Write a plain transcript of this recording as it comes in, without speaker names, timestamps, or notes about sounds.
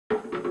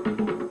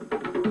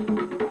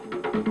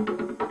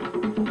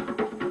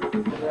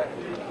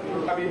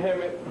Bobby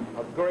Hemmitt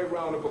a great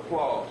round of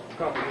applause.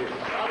 Come here.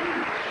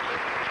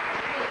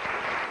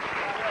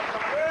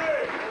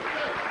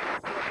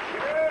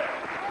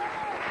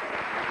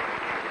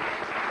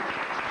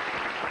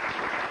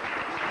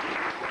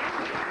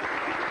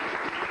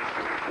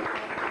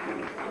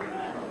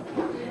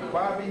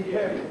 Bobby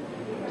Hemmitt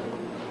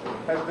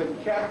has been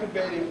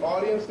captivating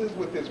audiences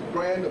with his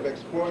brand of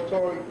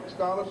exploratory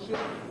scholarship.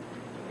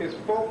 His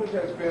focus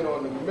has been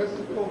on the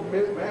mystical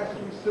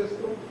mastery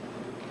system,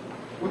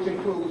 which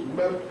includes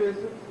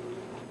metaphysics,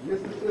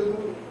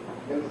 mysticism,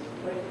 and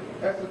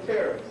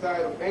esoteric side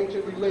of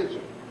ancient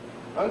religion.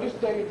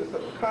 Understanding the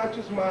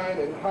subconscious mind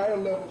and higher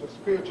levels of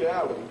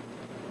spirituality,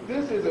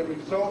 this is a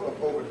result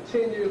of over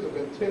 10 years of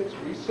intense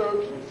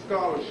research and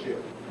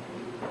scholarship.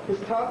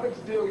 His topics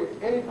deal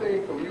with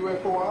anything from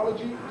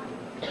UFOlogy,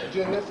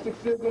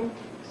 gnosticism,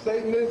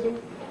 Satanism,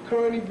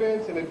 current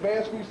events, and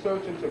advanced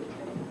research into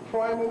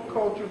primal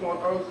cultures on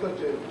Earth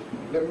such as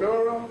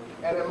Lemuria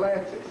and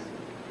Atlantis.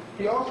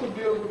 He also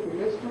deals with the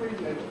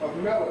mysteries of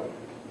melanin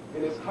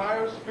in its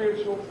higher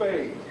spiritual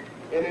phase,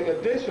 and in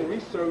addition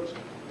researched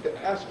the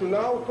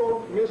astronomical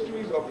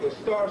mysteries of the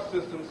star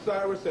system,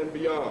 Sirius and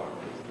beyond.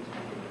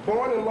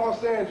 Born in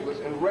Los Angeles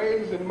and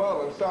raised in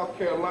Mullen, South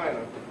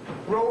Carolina,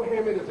 Bro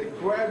Hemmitt is a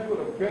graduate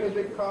of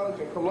Benedict College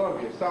in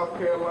Columbia, South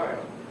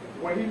Carolina,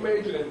 where he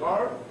majored in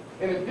art.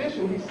 In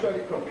addition, he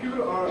studied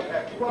computer art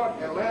at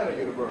Clark Atlanta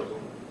University.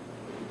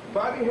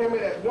 Bobby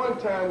Hemmitt at one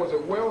time was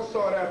a well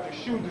sought after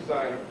shoe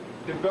designer,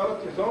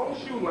 developed his own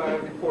shoe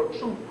line before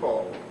Truth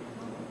called.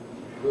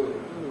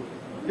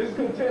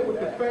 Discontent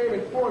with the fame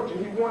and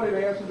fortune, he wanted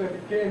answers and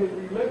began his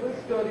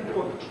relentless study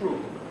for the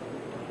truth.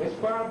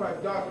 Inspired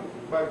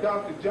by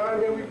Dr.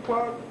 John Henry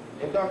Clark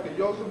and Dr.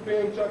 Joseph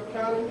Ben Chuck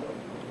County,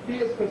 he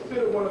is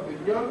considered one of the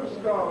younger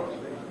scholars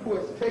who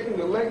has taken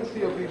the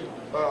legacy of these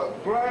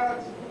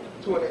grads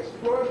to an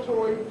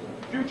exploratory,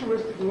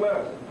 futuristic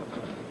level.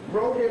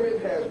 Bro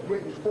Hemmitt has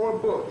written 4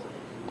 books.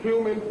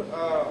 Human,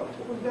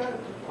 what was that?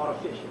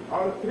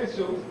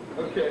 Artificials,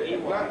 okay,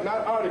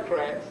 not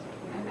autocrats.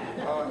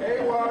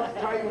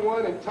 AWAS, Titan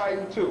 1, and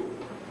Titan 2.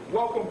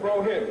 Welcome,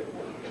 Bro Hemmitt.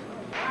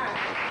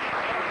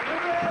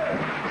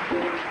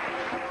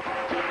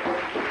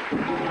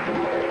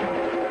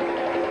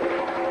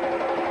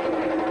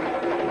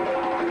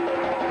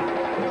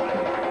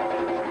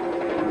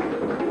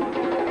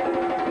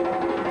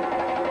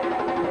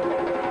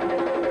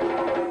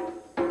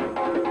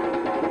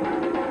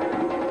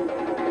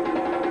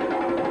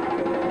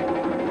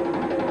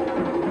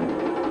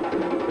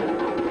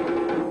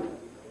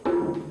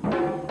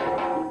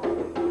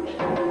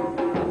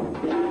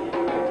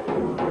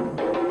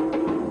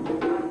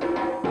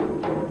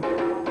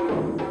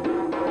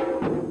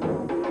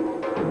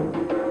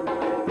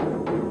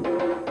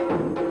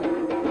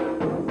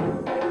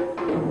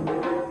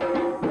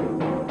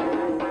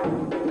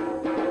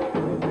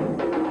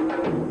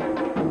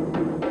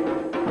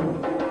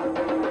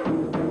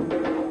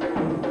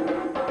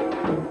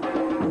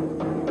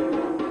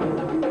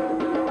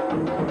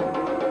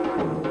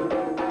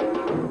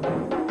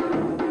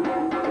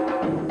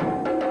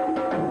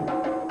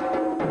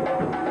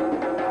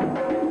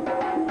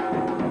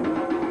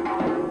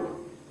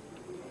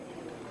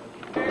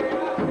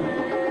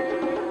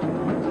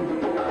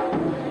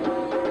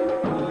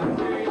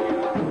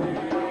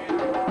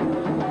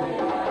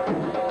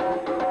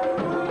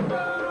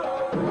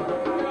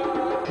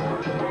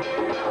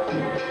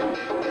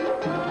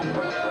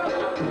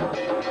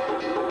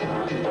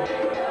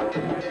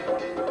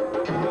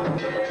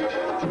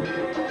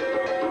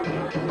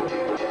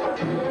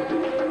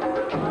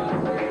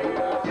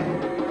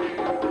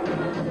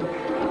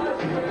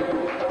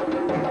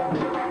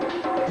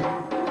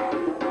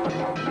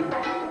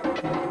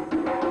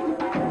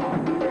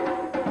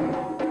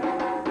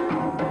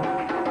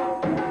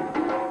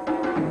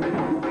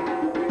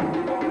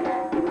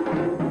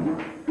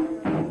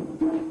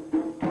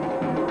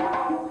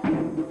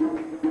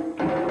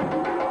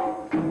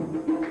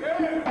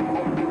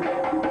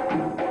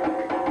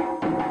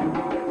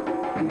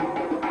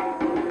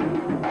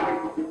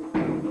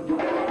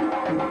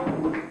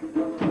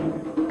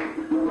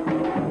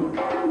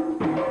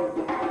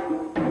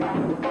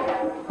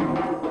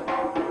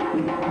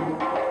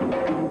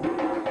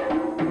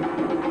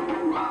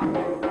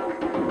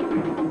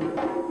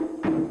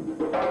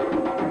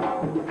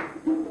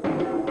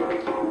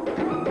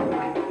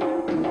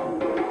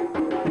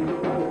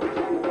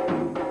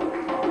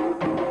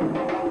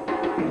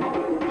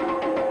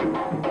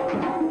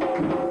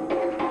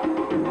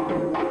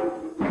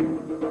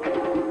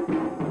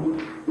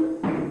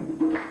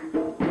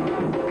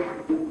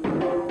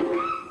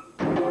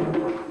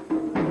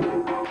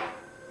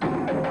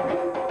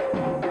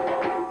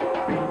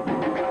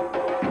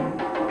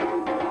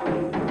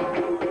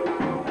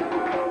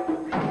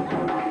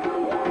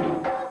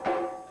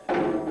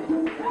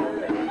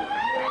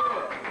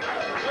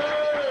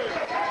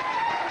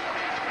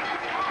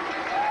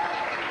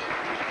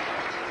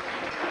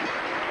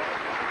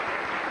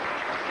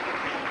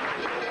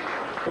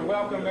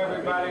 Welcome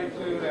everybody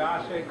to the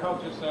Ashe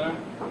Culture Center.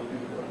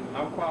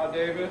 I'm Paul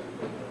Davis.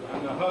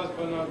 I'm the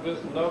husband of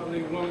this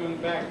lovely woman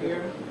back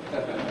here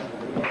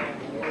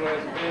who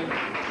has been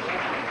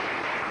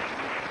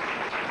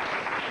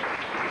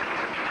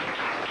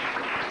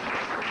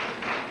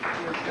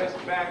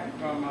just back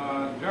from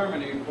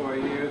Germany for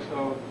a year,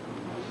 so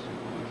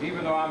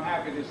even though I'm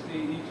happy to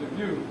see each of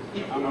you,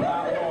 I'm a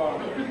lot more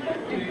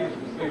pleased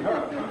to see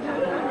her.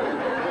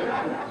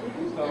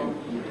 So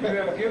you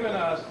have given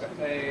us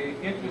an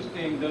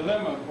interesting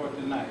dilemma for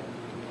tonight,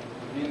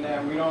 in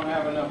that we don't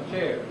have enough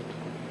chairs.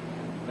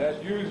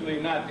 That's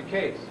usually not the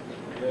case.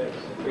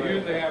 We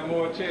usually have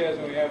more chairs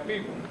than we have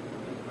people.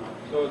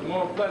 So it's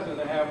more pleasant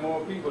to have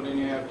more people than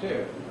you have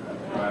chairs.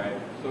 Right.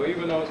 So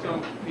even though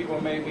some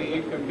people may be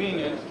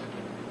inconvenienced,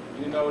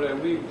 you know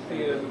that we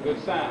see it as a good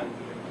sign.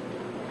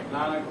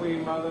 Nana,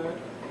 Queen Mother,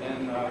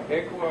 and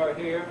Echo are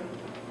here.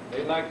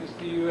 They'd like to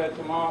see you at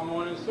tomorrow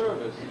morning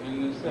service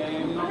in the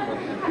same number.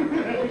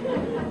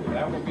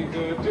 That would be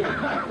good too.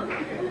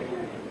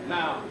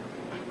 Now,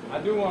 I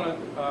do want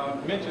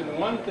to mention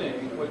one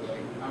thing, which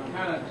I'm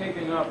kind of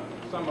taking up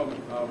some of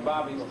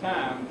Bobby's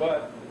time,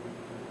 but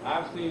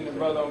I've seen the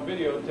brother on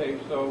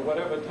videotape, so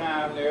whatever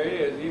time there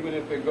is, even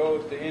if it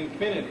goes to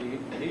infinity,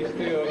 he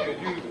still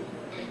could use it.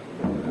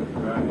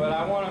 But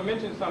I want to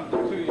mention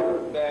something to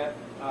you that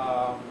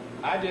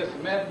I just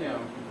met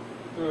him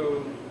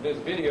through this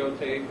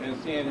videotape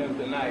and seeing him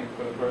tonight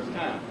for the first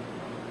time.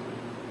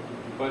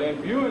 But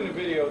in viewing the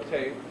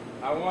videotape,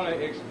 I want to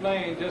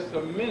explain just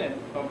a minute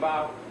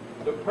about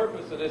the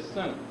purpose of this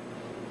center.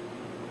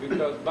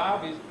 Because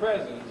Bobby's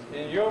presence,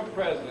 in your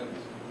presence,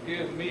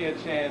 gives me a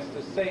chance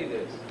to say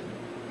this.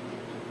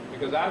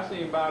 Because I've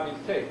seen Bobby's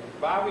tape.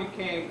 Bobby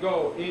can't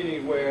go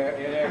anywhere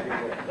and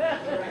everywhere.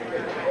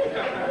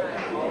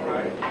 All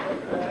right.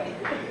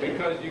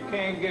 Because you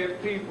can't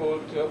get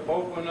people to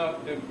open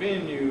up the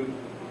venue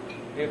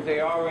if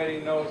they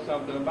already know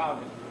something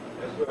about it.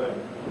 That's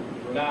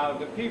right. Now,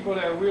 the people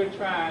that we're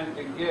trying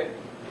to get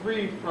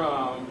free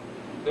from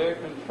their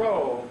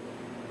control,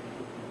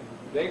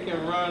 they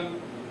can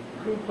run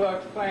Ku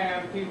Klux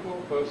Klan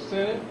people for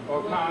Senate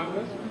or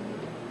Congress.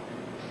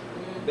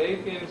 They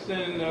can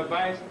send the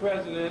vice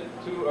president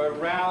to a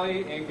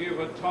rally and give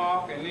a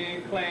talk and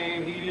then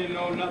claim he didn't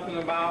know nothing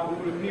about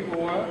who the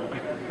people were.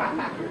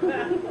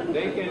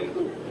 They can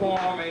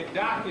form a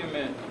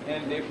document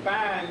and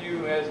define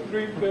you as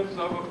 3/5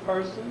 of a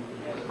person.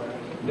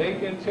 They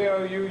can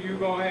tell you you're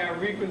going to have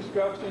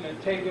Reconstruction and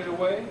take it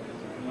away.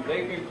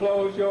 They can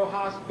close your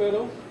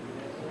hospitals.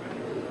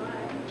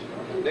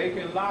 They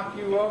can lock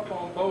you up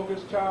on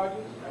bogus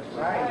charges. That's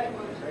right.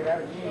 Say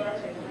that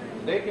again.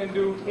 They can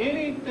do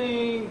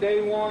anything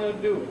they want to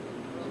do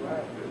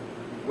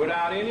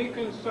without any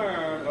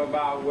concern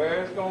about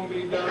where it's going to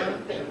be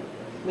done,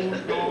 who's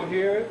going to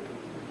hear it,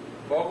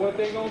 or what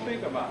they're going to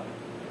think about it.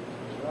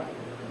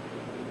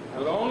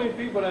 So the only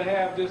people that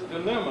have this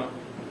dilemma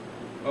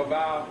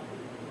about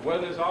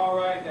whether it's all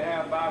right to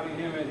have Bobby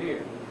Hemmitt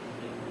here,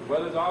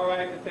 whether it's all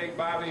right to take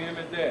Bobby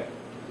Hemmitt there,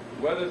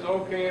 whether it's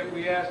okay if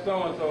we ask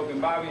so-and-so, can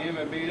Bobby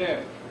Hemmitt be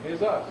there,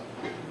 is us.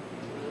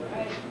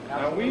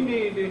 Now we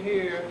need to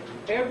hear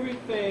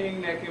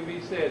everything that can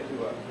be said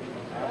to us.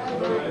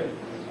 Absolutely.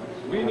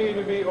 We need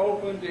to be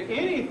open to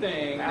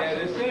anything that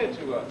is said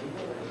to us,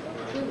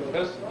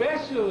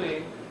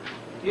 especially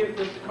if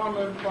it's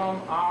coming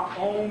from our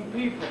own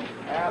people.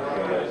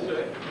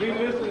 Absolutely. We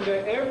listen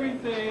to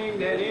everything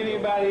that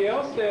anybody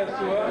else says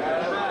to us.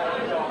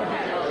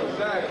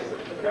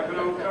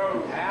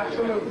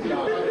 Absolutely.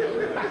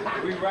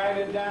 We write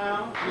it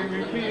down, we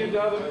repeat it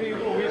to other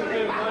people, we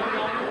spend money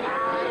on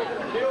it.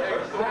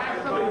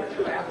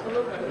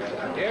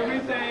 Absolutely.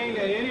 Everything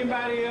that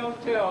anybody else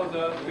tells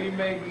us, we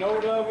make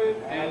note of it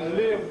and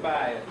live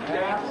by it.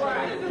 That's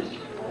right.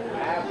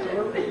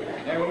 Absolutely.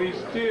 And we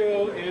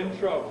still in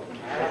trouble.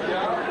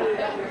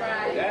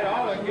 That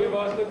ought to give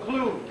us a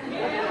clue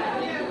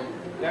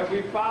that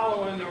we're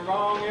following the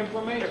wrong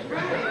information.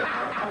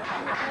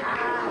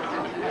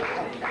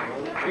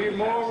 We're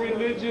more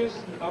religious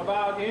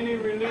about any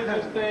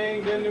religious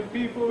thing than the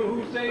people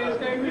who say it's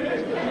their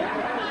religion.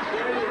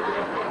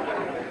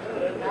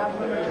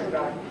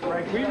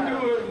 We do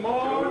it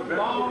more,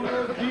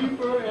 longer,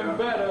 deeper, and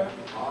better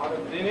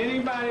than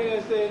anybody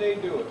that say they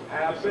do it.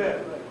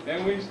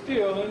 And we're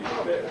still in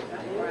trouble.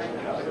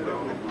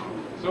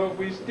 So if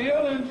we're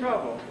still in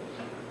trouble,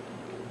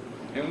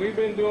 and we've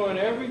been doing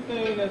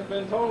everything that's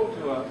been told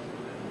to us,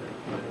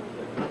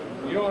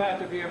 you don't have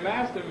to be a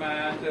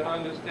mastermind to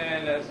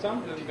understand that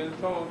something's been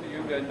told to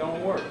you that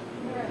don't work.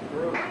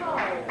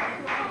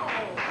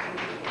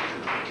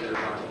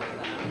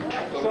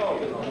 So,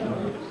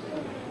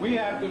 we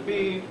have to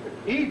be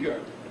eager,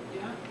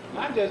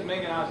 not just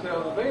making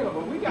ourselves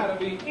available, we got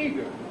to be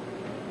eager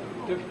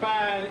to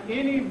find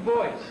any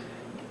voice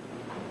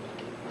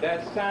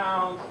that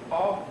sounds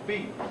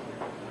offbeat,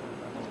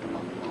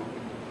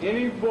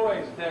 any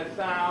voice that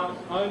sounds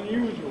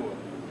unusual,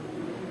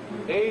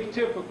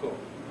 atypical,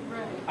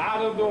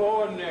 out of the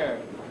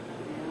ordinary.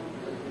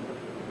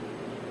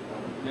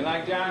 And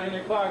like John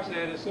Henry Clark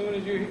said, as soon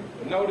as you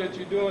know that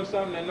you're doing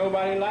something that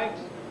nobody likes,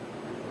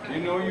 you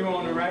know you're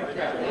on the right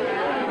track.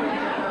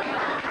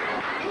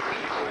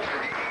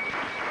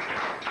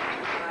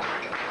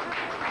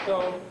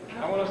 So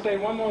I want to say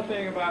one more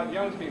thing about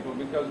young people,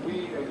 because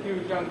we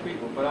accuse young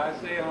people, but I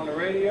say it on the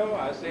radio,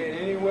 I say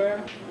it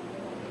anywhere.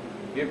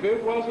 If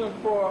it wasn't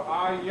for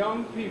our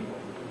young people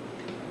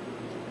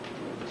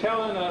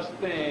telling us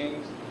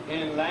things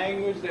in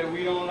language that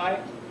we don't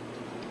like,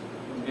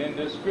 in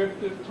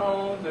descriptive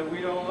tones that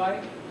we don't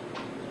like,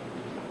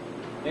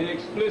 in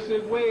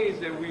explicit ways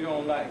that we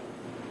don't like,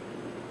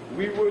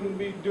 we wouldn't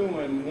be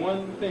doing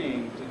one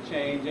thing to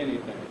change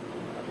anything.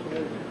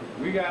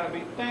 We got to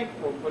be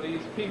thankful for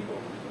these people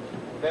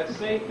that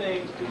say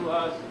things to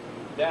us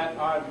that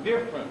are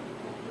different.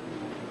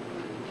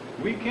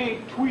 We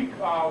can't tweak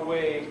our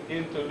way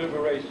into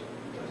liberation.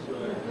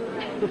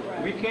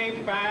 We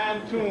can't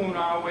fine-tune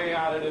our way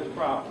out of this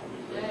problem.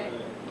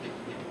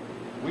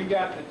 We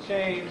got to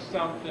change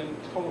something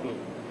totally.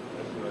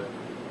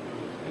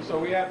 And so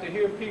we have to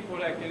hear people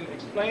that can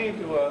explain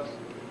to us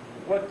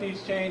what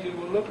these changes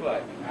will look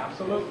like.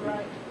 Absolutely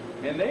right.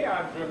 And they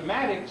are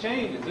dramatic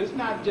changes. It's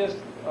not just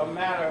a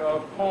matter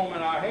of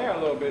combing our hair a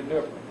little bit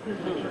different.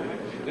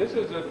 This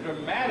is a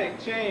dramatic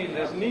change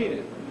that's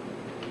needed.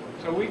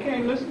 So we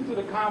can't listen to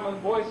the common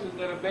voices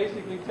that are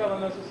basically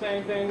telling us the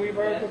same thing we've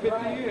heard for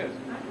 50 years.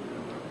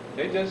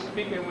 They're just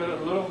speaking with a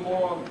little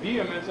more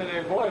vehemence in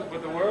their voice,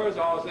 but the words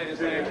all say the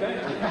same thing.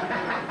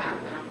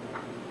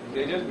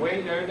 They just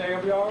wait and everything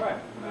will be all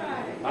right.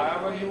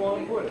 However you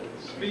want to put it.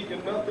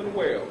 Speaking nothing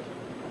well.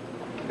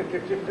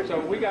 So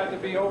we got to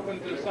be open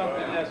to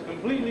something that's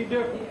completely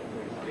different.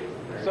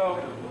 So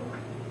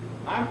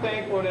I'm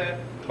thankful that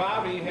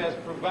Bobby has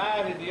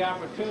provided the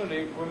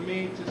opportunity for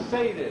me to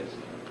say this.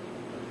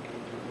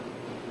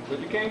 But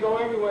you can't go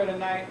everywhere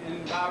tonight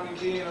and Bobby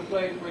be in a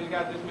place where you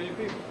got this many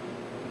people.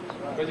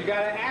 But you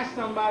got to ask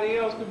somebody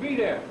else to be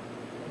there.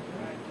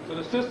 So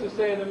the sister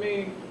said to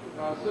me,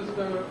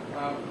 Sister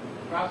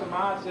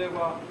Rasamad said,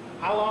 well,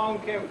 how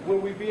long will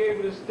we be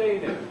able to stay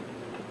there?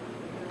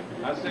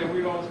 I said,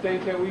 we're going to stay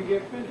till we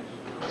get finished.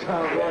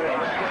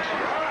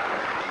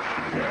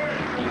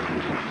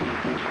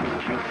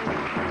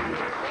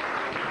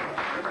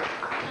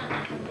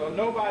 So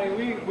nobody,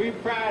 we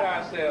pride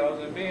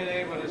ourselves in being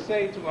able to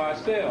say to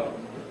ourselves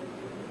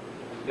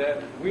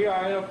that we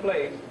are in a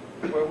place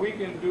where we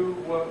can do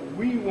what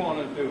we want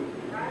to do.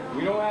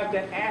 We don't have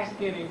to ask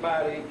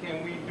anybody,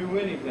 can we do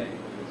anything?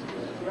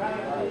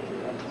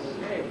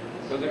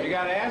 Because if you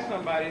got to ask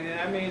somebody, then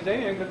that means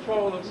they're in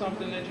control of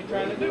something that you're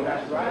trying to do.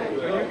 That's right.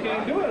 So you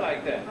can't do it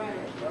like that.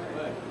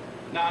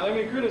 Now let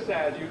me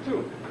criticize you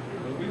too.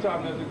 We're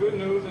talking about the good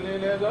news, and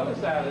then there's the other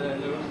side of that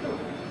news too.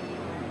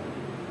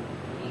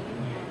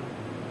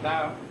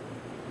 Now,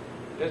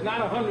 there's not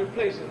 100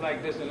 places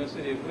like this in the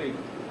city of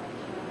Cleveland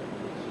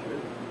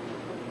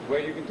where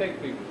you can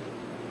take people.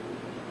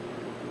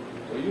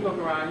 So you look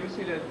around, you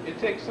see that it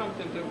takes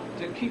something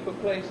to keep a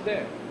place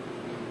there.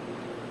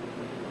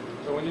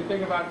 So when you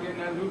think about getting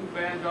that Luther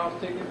Vandross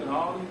tickets and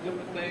all these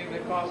different things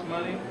that cost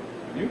money,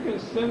 you can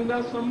send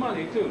us some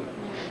money too.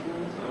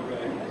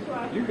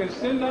 Okay. You can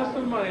send us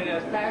some money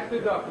that's tax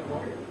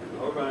deductible.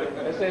 Okay.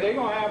 They say they're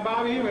going to have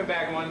Bobby Hemmitt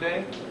back one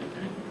day.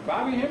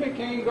 Bobby Hemmitt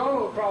can't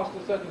go across to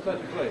such and such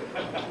a place.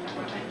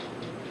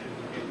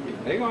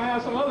 They're going to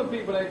have some other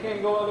people that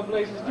can't go other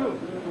places too.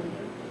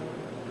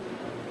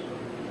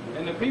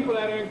 And the people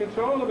that are in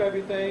control of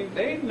everything,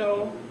 they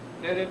know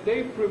that if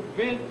they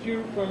prevent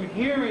you from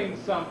hearing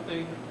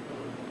something,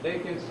 they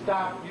can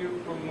stop you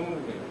from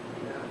moving.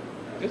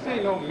 This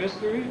ain't no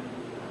mystery.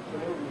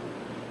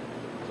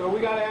 So we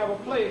got to have a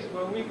place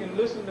where we can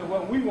listen to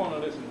what we want to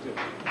listen to.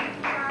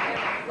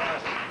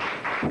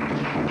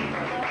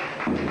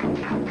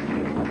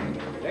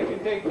 They can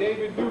take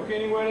David Duke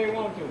anywhere they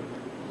want to.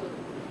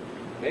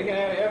 They can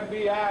have the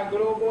FBI,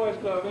 Good Old Boys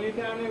Club,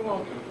 anytime they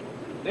want to.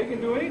 They can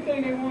do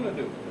anything they want to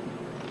do.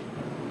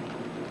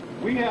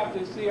 We have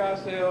to see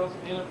ourselves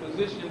in a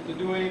position to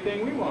do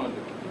anything we want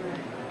to do.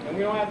 And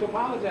we don't have to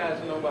apologize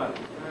to nobody.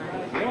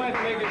 We don't have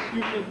to make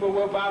excuses for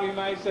what Bobby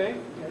might say.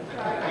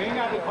 We ain't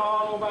got to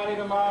call nobody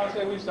tomorrow and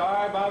say, we're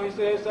sorry, Bobby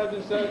said such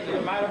and such,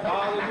 it might have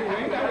bothered you. We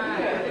ain't got to do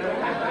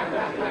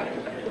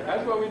that.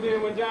 That's what we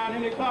did when John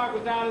Henry Clark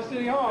was down at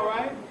City Hall,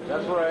 right?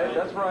 That's right,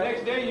 that's right.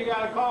 Next day you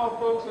got to call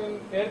folks and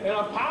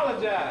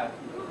apologize.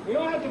 We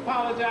don't have to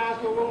apologize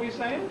for what we're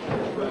saying.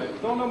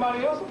 Don't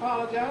nobody else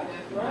apologize.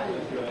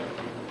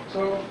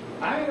 So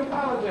I ain't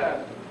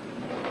apologizing.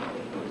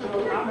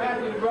 So I'm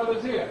happy the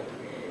brother's here.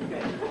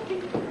 And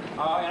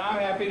I'm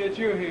happy that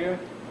you're here.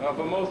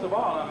 But most of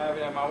all, I'm happy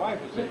that my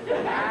wife is here.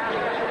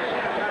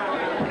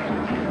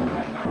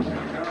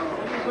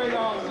 Great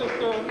on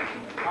Sister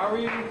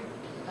Irene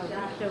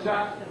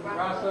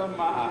Rasa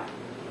Ma'a.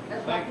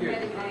 Thank you.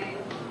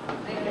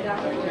 Thank you,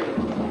 Dr.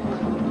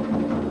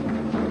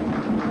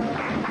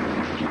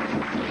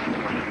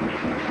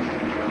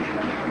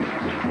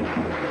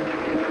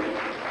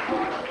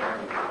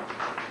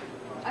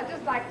 I'd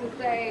just like to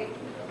say,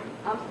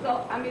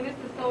 this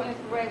is so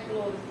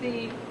inspirational to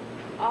see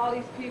all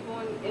these people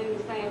in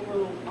the same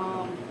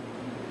room.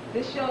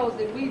 This shows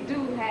that we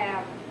do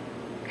have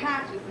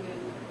consciousness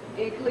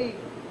in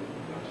Cleveland.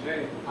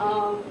 Shame.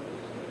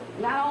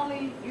 Not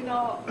only, you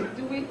know,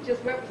 do we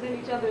just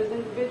represent each other as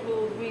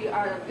individuals, we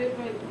are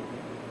different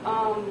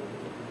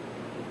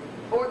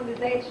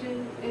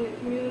organizations in the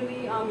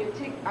community. Our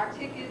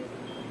tickets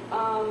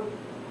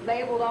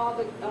labeled all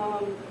the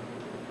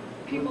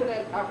people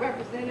that are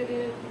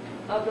representative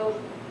of those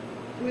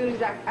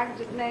communities. I can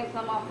just name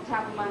some off the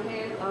top of my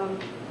head.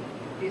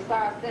 The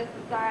Star Set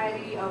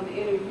Society, the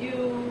Inner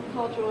You,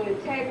 Cultural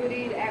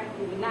Integrity, the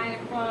African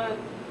United Front,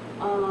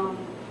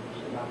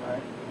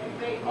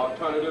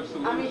 Alternative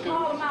solutions. I mean,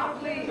 call them out,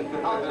 please.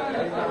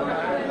 Alternative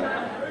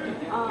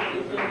solutions.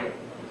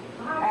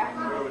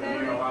 African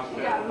Center,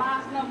 we got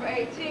Mosque number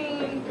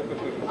 18.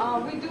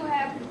 We do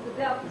have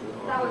the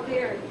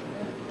solidarity.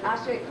 Our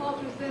Straight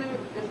Cultural Center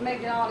is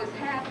making all this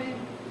happen,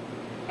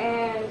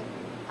 and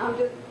I'm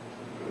just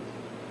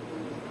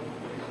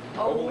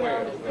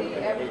overwhelmed to see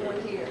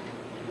everyone here.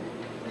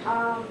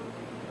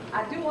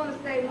 I do want to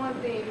say one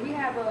thing. We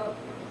have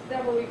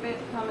several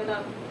events coming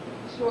up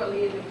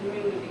shortly in the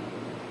community.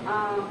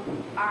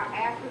 Our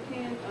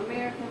African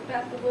American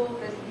Festival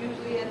that's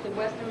usually at the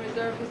Western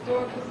Reserve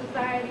Historical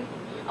Society.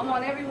 I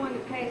want everyone to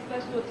pay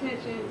special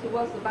attention to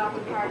what's about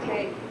to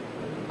partake.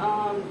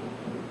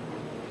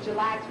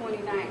 July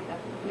 29th, I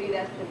believe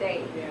that's the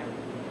date.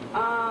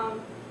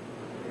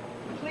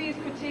 Please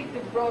critique the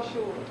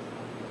brochures.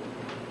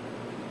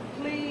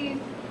 Please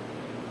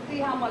see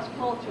how much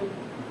culture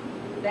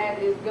that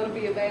is going to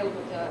be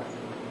available to us.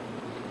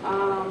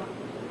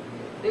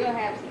 They're going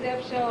to have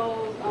step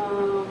shows.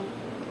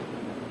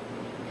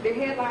 The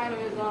headliner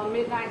is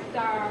Midnight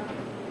Star,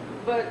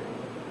 but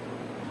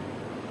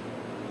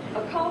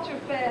a culture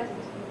fest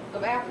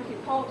of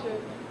African culture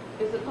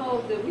is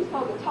supposed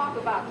to talk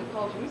about the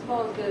culture. We're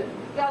supposed to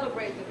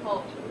celebrate the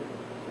culture.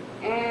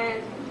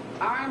 And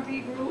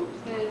R&B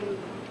groups and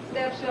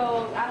step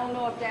shows, I don't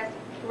know if that's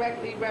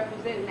correctly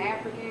representing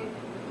African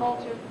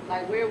culture,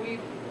 like where we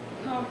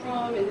come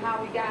from and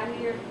how we got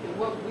here and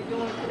what we're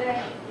doing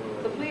today.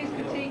 So please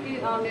critique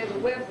it. There's a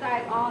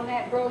website on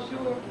that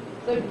brochure.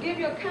 So give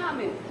your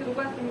comments to the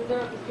Western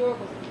Reserve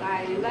Historical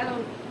Society and let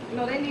them, you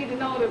know, they need to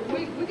know that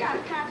we got a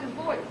conscious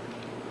voice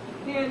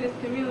here in this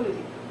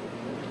community.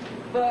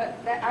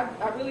 But that,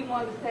 I really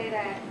wanted to say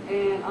that,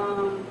 and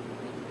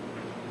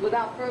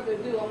without further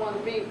ado, I want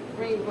to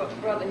bring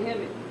Brother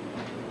Hemmitt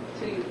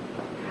to you.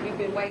 We've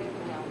been waiting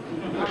for him.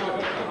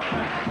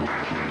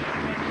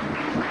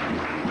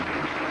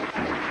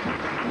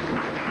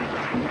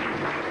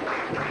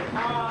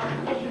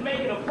 Just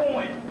making a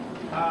point.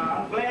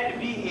 I'm glad to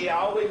be here. I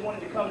always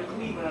wanted to come to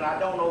Cleveland, and I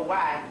don't know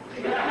why.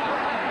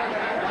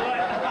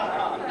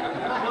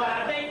 but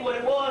I think what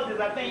it was is,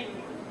 I think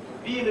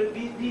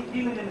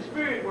dealing in the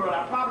spirit world,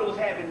 I probably was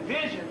having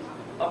visions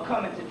of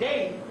coming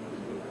today.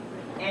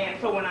 And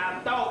so when I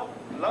thought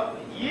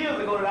years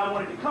ago that I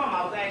wanted to come,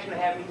 I was actually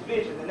having these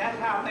visions. And that's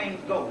how things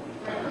go.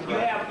 You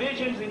have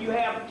visions and you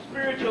have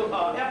spiritual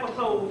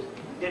episodes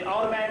that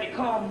automatically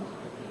come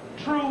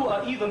true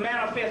or either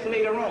manifest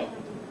later on.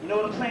 You know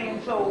what I'm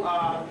saying? So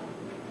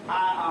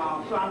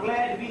so I'm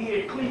glad to be here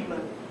in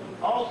Cleveland.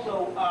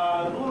 Also,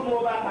 a little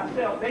more about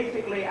myself.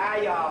 Basically, I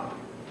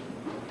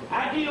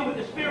deal with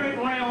the spirit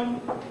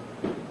realm,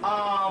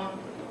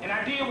 and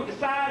I deal with the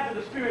sides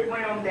of the spirit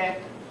realm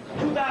that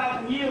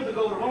 2,000 years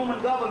ago the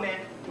Roman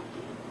government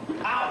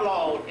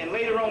outlawed, and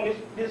later on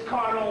this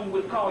cardinal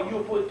was called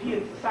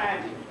European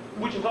Society,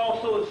 which is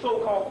also the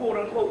so-called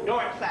quote-unquote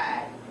dark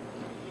side.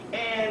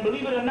 And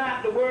believe it or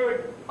not, the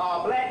word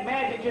black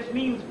magic just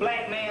means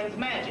black man's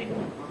magic.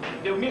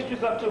 The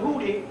mistress of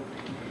Tahuti,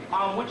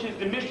 which is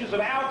the mistress of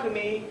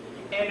alchemy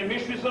and the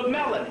mistress of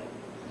melanin.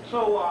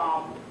 So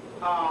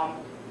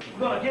we're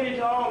going to get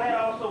into all that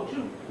also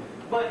too.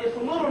 But it's a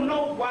little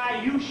note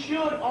why you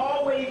should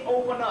always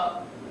open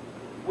up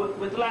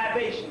with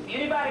libations.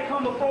 Anybody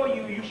come before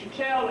you, you should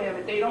tell them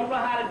if they don't know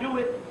how to do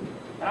it.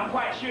 And I'm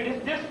quite sure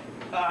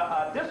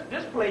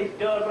this place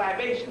does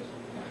libations.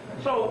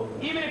 So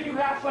even if you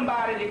got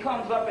somebody that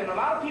comes up, and a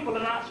lot of people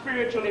are not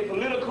spiritually,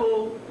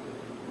 political,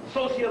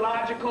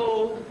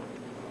 sociological,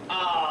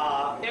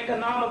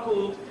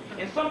 economical,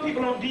 and some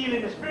people don't deal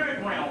in the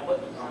spirit realm.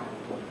 But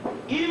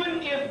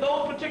even if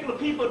those particular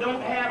people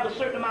don't have a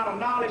certain amount of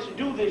knowledge to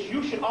do this,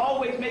 you should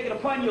always make it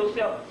upon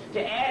yourself to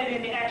add it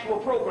in the actual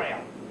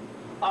program.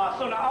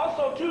 So now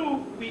also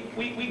too,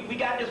 we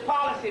got this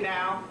policy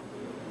now.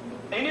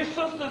 Any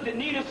sisters that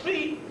need a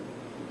seat,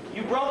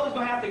 you brothers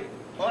gonna have to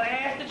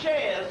unask the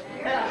chairs.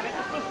 Let the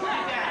sisters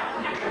sit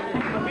down.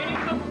 If any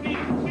sisters need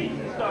some seats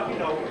and stuff, you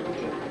know,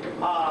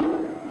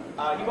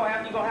 you're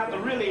gonna have to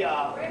really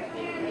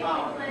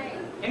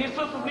any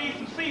sisters need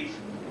some seats.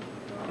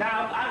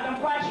 Now I'm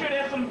quite sure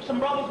there's some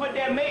brothers with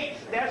their mates.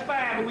 That's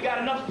fine, but we got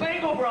enough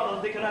single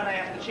brothers that can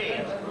unask the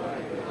chairs.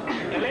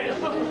 And let the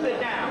sisters sit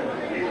down.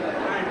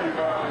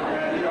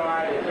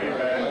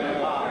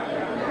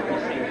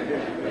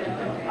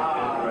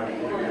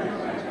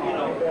 You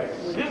know,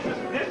 this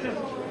is.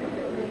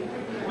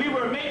 We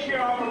were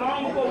matriarchal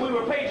long before we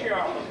were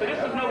patriarchal. So this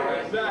is no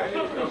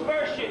sister's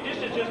first shit. This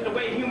is just the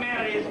way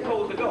humanity is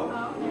supposed to go.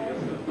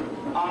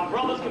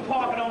 Brothers can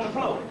park it on the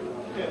floor.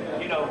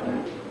 You know.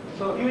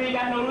 So if you ain't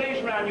got no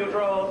lace around your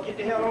drawers, get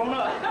the hell on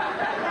up.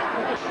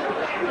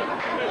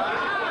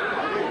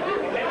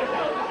 Let the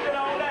stuff sit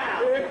on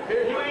down.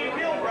 You ain't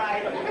built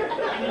right.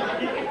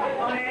 You can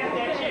unask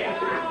that chair.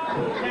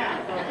 Now,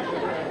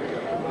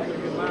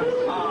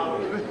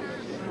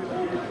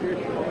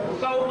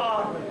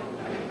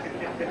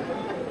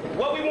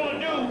 what we want to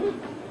do,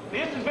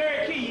 this is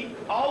very key.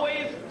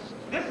 Always,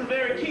 this is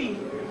very key.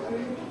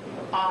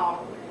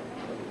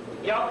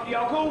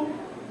 Y'all cool?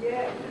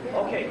 Yeah.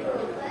 Okay.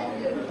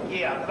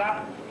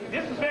 Yeah,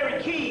 this is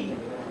very key.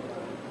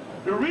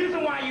 The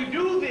reason why you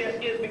do this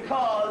is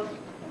because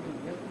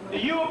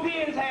the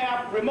Europeans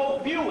have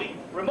remote viewing.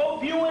 Remote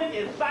viewing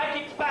is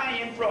psychic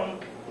spying from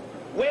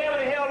wherever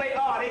the hell they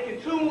are. They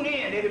can tune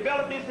in. They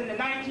developed this in the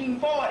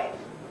 1940s.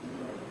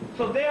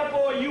 So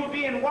therefore, you're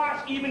being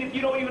watched even if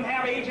you don't even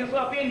have agents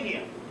up in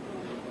here.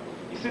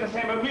 You see what I'm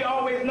saying? But we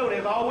always know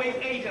there's always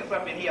agents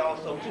up in here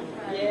also, too.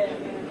 Yeah.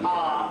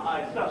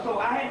 So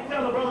I had to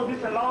tell the brothers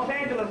this in Los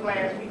Angeles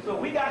last week. So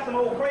we got some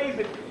old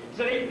crazy.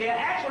 So they're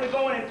actually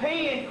going and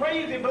paying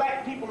crazy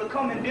black people to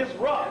come and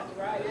disrupt.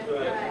 That's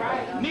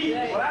right. Neat.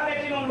 Well, I'll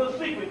let you know a little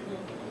secret.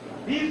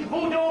 These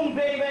voodoo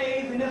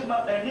babies and this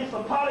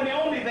some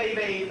polymorphy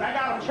babies, I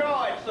got them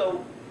charged,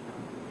 so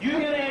you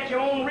get at your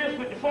own risk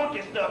with the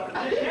funky stuff,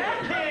 because this shit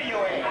will kill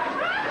your ass.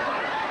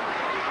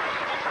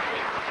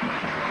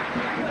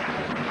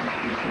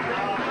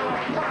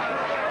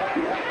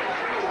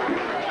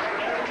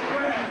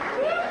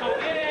 So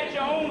get at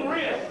your own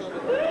risk.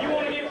 You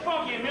want to get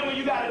funky, remember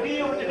you got to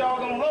deal with the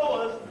doggone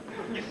lowers,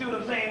 you see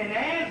what I'm saying, and the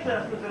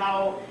ancestors and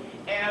all,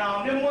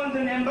 and them ones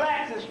and them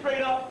blacks is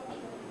straight up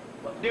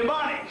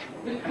demonic.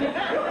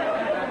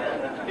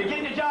 To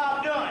get the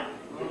job done.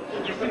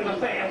 You see what I'm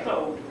saying?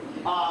 So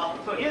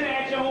in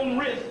at your own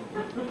risk.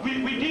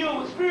 We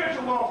deal with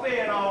spiritual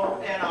warfare and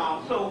all, and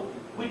so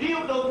we deal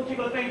with those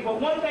particular things. But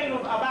one thing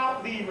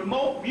about the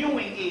remote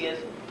viewing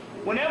is,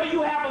 whenever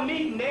you have a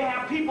meeting, they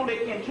have people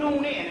that can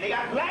tune in. They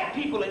got black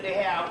people that they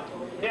have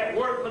that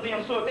work for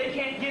them. So if they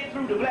can't get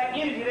through the black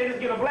energy, they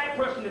just get a black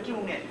person to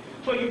tune in.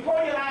 So you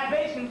pour your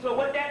libation, so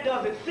what that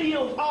does, it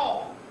seals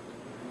off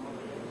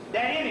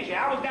that energy.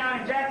 I was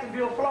down in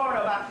Jacksonville,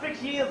 Florida about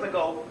 6 years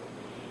ago,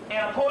 and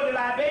I poured the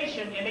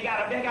libation, and they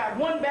got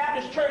one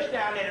Baptist church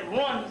down there that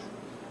runs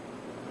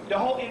the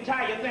whole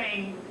entire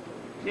thing,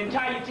 the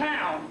entire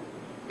town,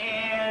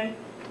 and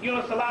you know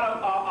it's a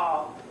lot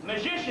of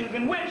magicians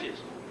and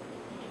witches,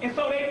 and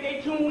so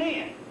they tune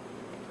in.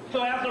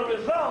 So as a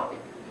result,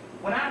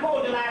 when I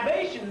poured the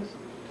libations,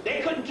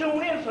 they couldn't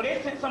tune in, so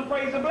they sent some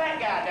crazy black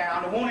guy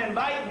down to want to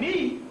invite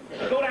me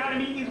to go down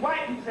and meet these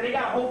white people. So they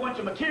got a whole bunch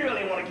of material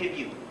they want to give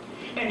you.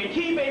 And the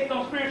key based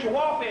on spiritual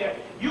warfare,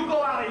 you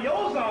go out of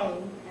your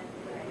zone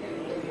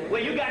where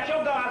you got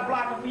your gods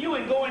blocking for you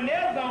and go in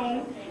their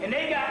zone, and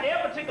they got their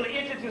particular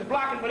entities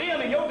blocking for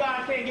them, and your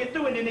gods can't get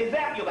through, and then they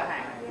zap you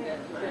behind.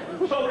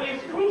 So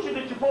it's crucial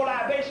that you pour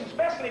libation,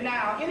 especially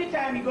now.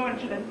 Anytime you go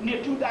into the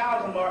near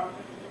 2000 mark,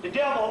 the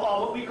devil,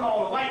 or what we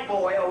call the white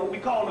boy, or what we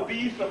call the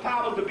beast, or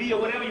powers to be,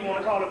 or whatever you want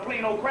to call it,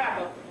 plain old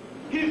cracker,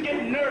 he's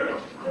getting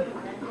nervous.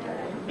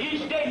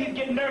 Each day he's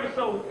getting nervous.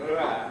 So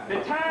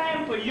the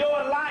time for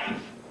your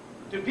life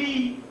to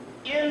be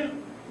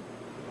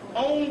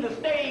on the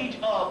stage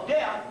of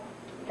death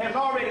has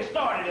already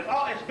started.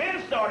 It's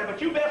been started,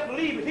 but you best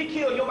believe if he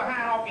killed your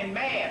behind off in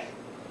mass,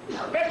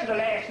 especially the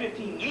last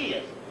 15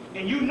 years,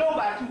 and you know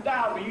by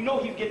 2000, you know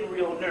he's getting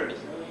real nervous.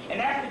 And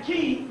that's the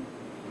key.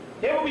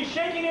 They will be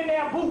shaking in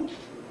their boots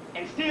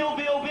and still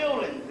build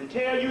buildings and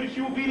tell you that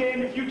you will be there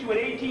in the future with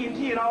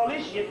AT&T and all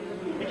this shit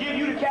to give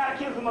you the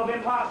catechism of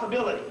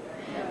impossibility.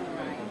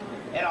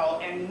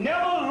 And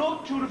never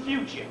look to the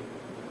future.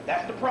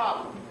 That's the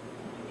problem.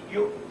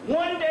 You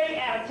one day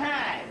at a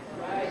time.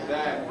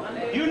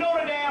 Exactly. You know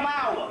the damn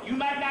hour. You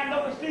might not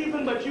know the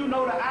season, but you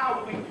know the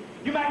hour.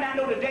 You might not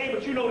know the day,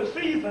 but you know the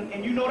season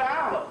and you know the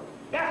hour.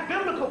 That's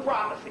biblical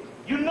prophecy.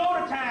 You know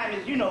the time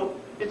is,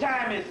 the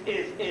time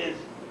is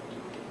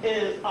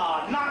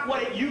not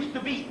what it used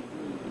to be.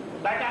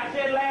 Like I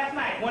said last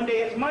night, one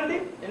day it's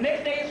Monday, the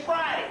next day is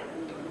Friday.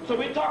 So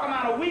we're talking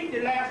about a week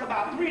that lasts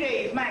about 3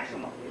 days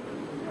maximum.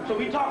 So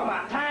we're talking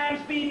about time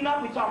speeding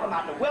up, we're talking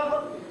about the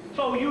weather.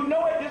 So you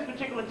know at this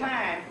particular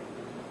time,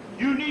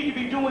 you need to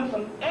be doing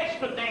some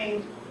extra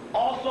things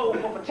also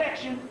for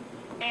protection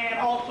and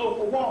also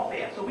for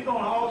warfare. So we're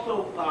going to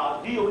also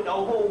deal with the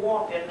whole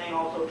warfare thing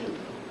also too.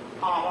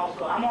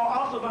 I'm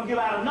also going to give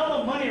out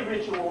another money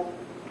ritual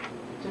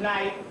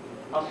tonight,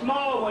 a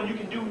smaller one you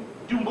can do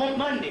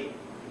Monday.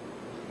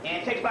 And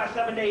it takes about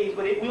 7 days,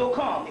 but it will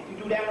come if you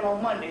do that one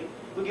on Monday.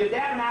 We'll give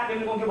that one out, then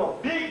we're going to give a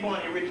big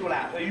money ritual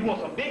out. So you want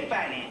some big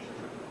finances,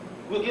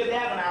 we'll give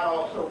that one out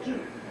also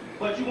too.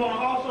 But you want to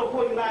also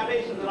pour your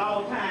libations at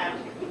all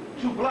times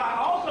to block.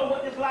 Also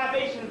what this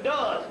libation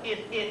does is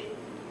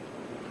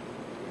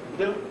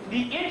the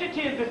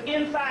entities that's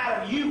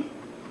inside of you,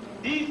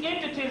 these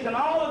entities and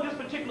all of this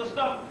particular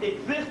stuff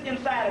exist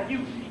inside of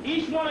you.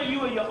 Each one of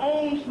you are your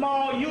own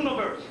small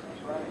universe.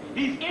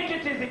 These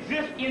entities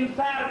exist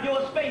inside of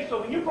your space.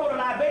 So when you pour the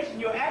libation,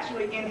 you're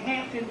actually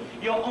enhancing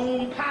your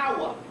own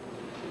power.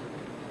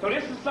 So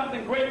this is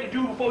something great to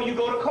do before you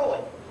go to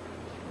court.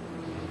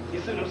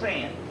 You see what I'm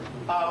saying?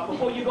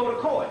 Before you go to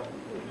court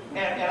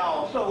and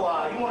all. So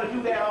you want to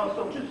do that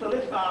also too. So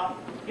let's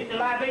get the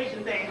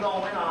libation thing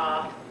going.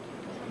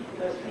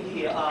 Let's see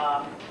here.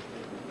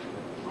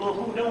 Little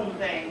hoodoo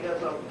thing.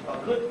 There's a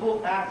good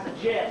book I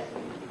suggest.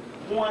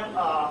 One,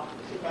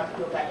 see if I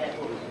still got that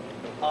book.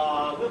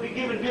 We'll be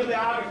giving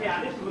bibliography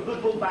on this. Is a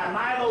good book by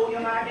Milo,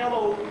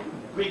 M-I-L-O,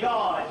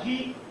 Rigard,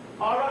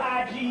 G-R-I-G-A-U-D,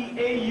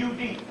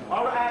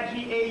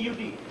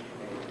 R-I-G-A-U-D.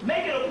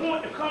 Make it a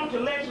point to come to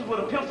lectures with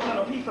a pencil and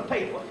a piece of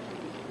paper.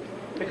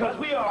 Because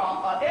we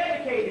are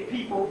educated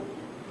people,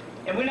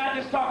 and we're not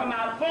just talking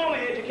about formal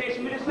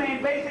education, we're just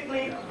saying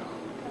basically,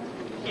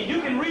 if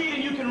you can read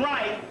and you can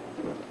write,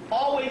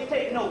 always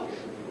take notes.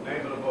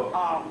 Name of the book.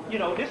 You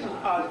know, this is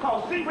it's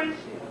called Secrets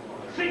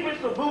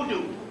of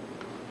Voodoo.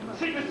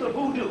 Secrets of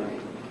Voodoo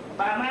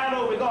by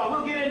Milo Regard.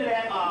 We'll get into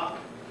that.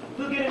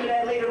 We'll get into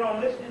that later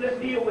on. Let's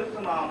deal with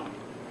some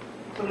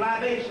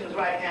libations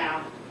right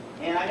now.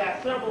 And I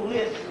got several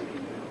lists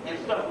and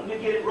stuff. We'll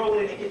get it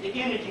rolling and get the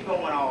energy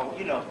going on.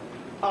 You know.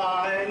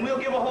 And we'll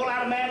give a whole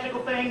lot of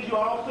magical things you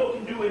also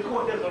can do in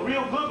court. There's a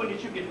real good one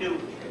that you can do.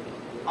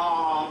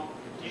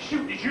 You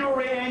shoot the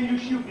jury and you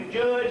shoot the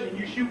judge and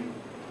you shoot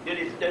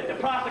the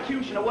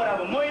prosecution or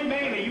whatever.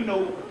 Mainly, you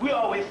know, we're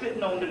always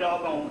sitting on the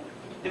doggone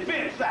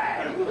defense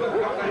side.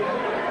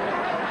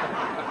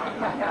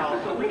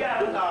 So we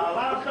got a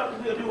lot of stuff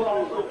that we'll do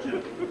also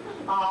too.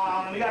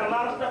 We got a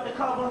lot of stuff to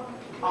cover.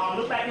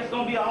 Looks like it's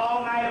gonna be an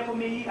all-nighter for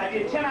me. I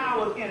did 10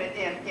 hours in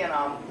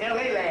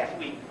LA last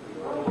week.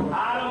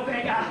 I don't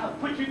think I'll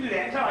put you through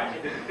that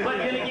torture. But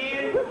then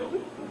again,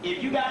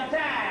 if you got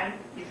time,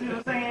 you see what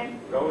I'm saying?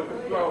 Go with the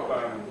flow,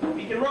 man.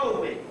 We can roll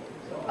with it.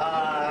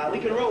 We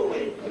can roll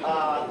with it.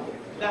 Got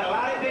a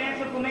lot of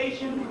advanced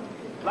information,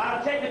 a lot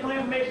of technical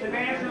information,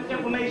 advanced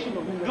information.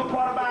 The good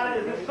part about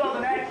it is this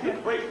southern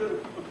accent breaks the...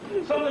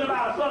 Something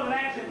about a southern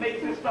accent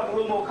makes this stuff a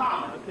little more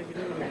common.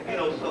 You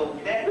know, so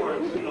that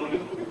works. You know,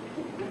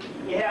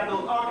 you have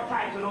those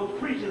archetypes and those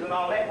preachers and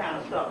all that kind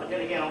of stuff. But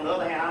then again, on the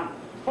other hand, I'm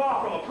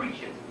far from a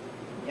preacher.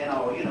 You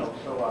know,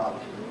 so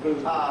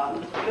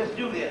let's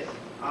do this.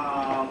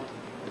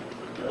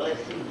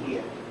 Let's see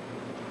here.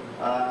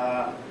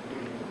 I'm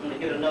going to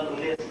get another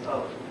list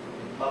of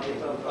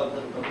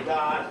the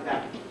gods. I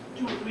got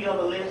 2 or 3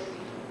 other lists.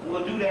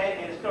 We'll do that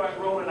and it starts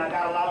rolling. I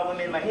got a lot of them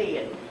in my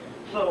head.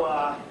 So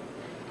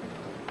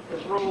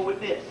let's roll with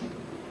this.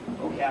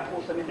 Okay, I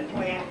put some in the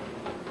plan.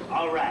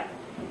 All right.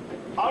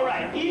 All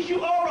right. Ishu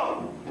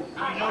Oro.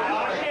 You know,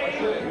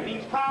 Ashe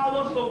means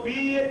power, so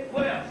be it.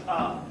 What else?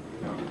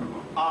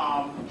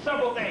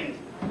 Several things.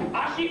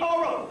 Ashe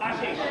Oro,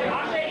 Ashe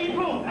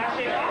Ipum,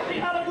 Ashe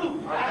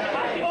Alaku,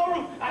 Ashe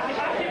Oru,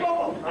 Ashe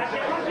Bobo,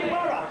 Ashe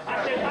Bara,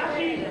 Ashe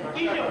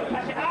Ijo,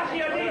 Ashe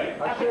Adi,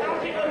 Ashe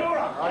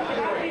Adora,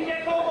 Ashe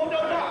Jacobo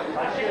Doda,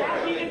 Ashe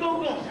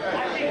Idugum,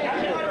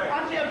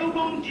 Ashe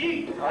Adugum G,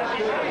 Ashe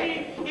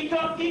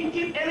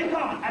Ikip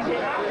Elikam, Ashe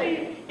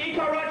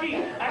Ikaraji,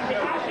 Ashe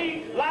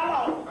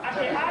Lalo,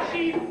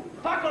 Ashe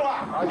Fakala,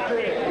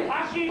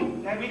 Ashe,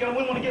 and we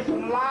want to get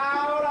some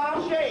loud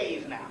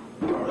Ashes now.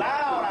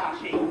 Loud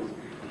Ashes.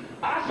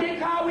 Ashe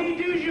Kawi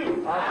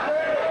Duju.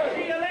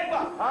 Ashe Alekba.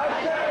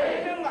 Ashe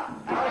Jumla.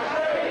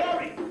 Ashe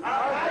Lori.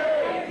 Ashe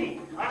Iti.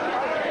 Ashe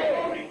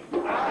Lori.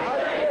 Ashe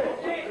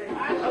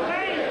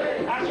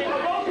Ashe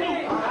Abosu.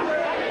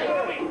 Ashe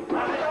Lori.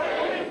 Ashe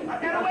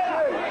Adenuela.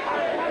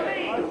 Ashe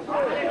Ali.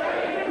 Ashe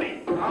Jimmy.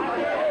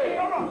 Ashe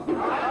Yoro.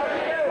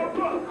 Ashe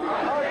Kokro.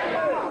 Ashe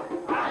Mama.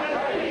 Ashe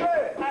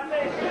Ashe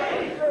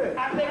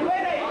Ashe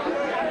Wede.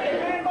 Ashe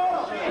Rainbow.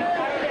 Ashe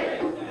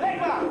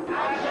Legba.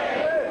 Ashe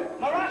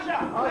Marasha.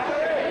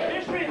 Ashe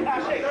District.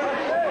 Ashe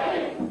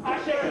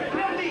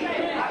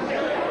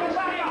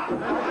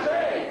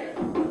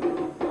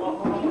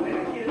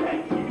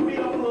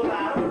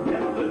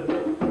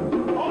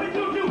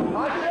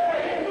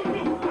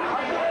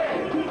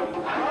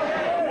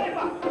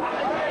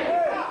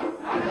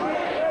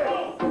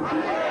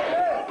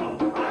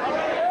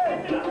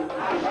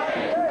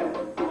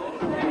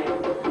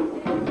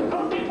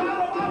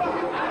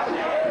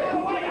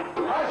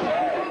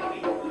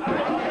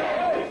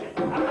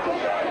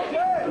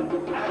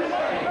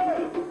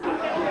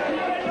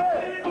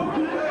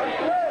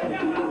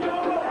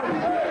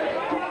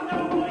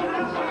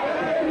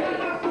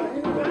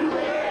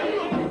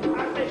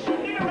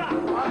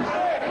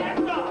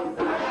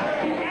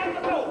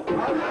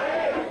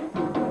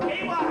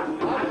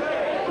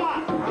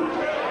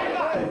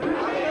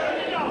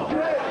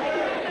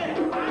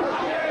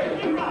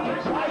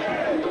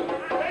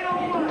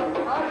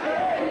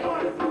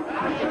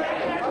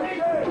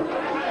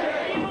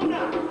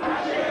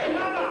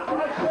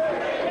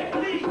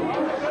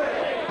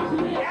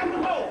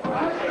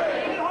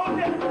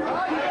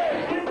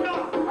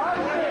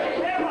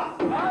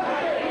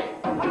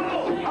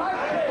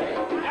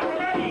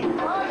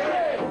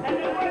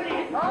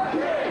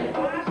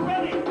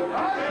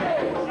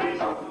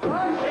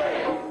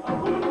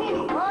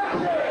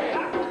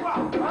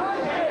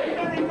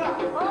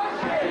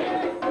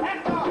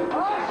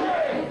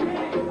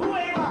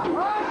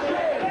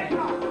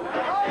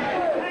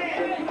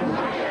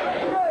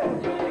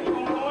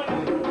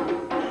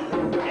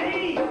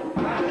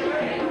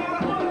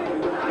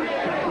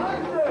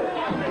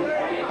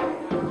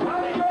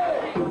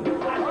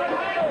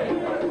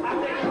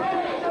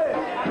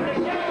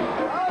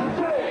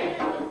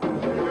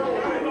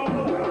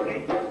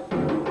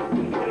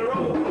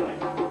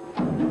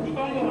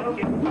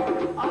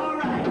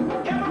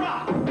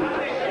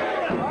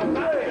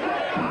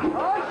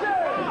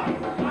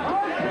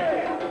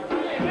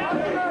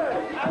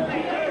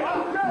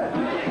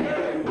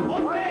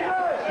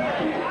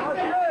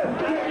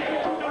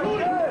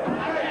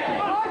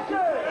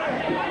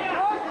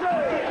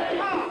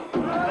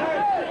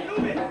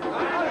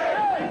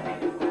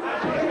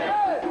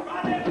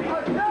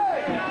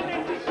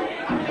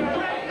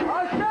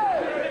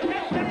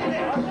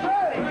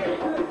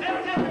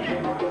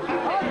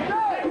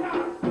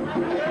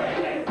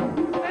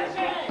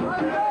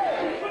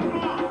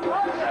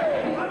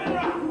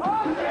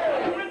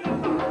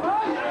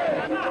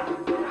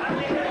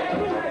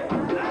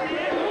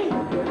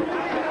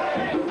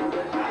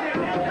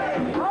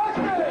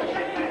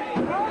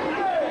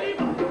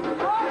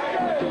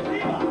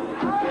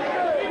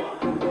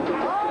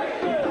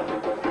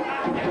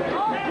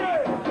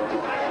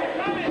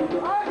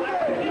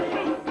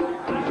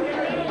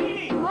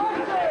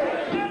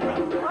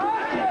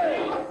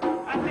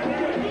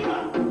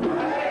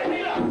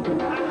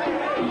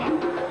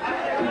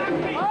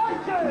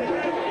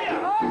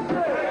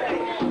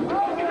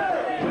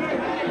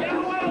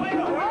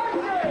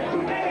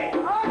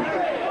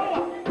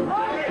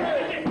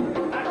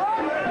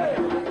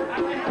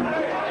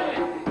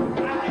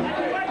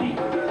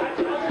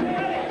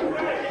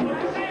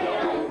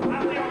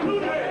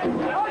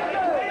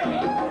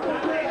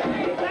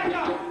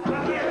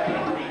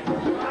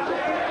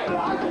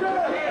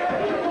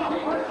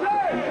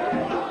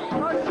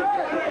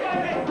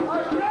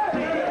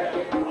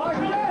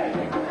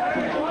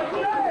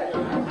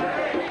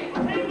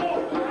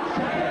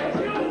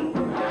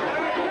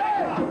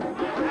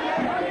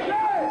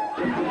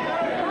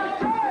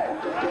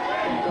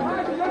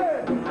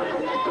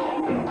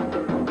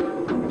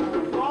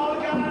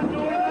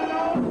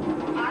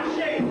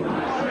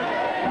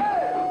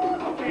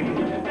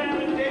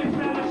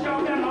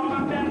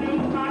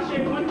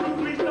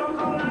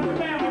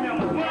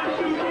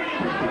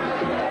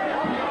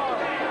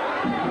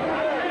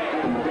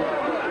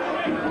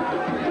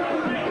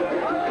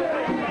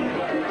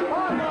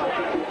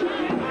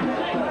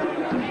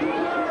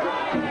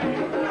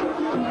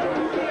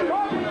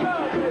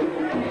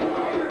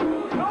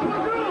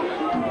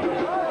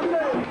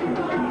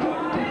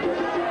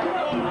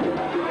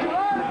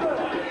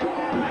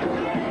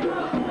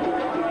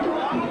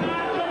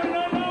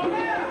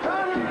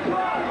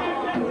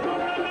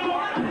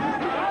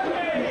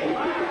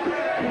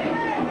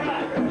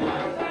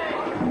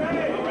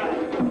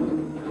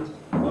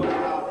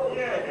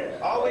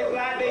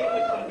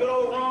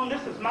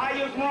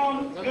Samaya's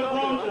room, good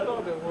room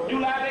to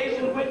do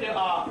libations with the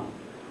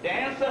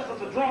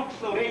ancestors are drunk,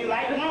 so they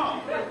like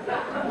rum.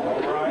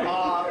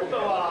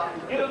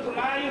 Get them some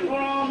Maya's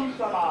rum,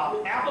 some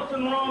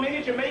Appleton rum,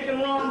 any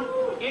Jamaican rum,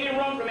 any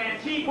rum from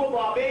Antigua,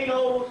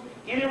 Barbados,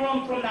 any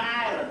rum from the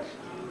islands.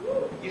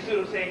 You see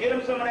what I'm saying? Get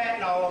them some of that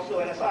and also,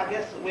 and so I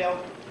guess,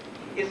 well,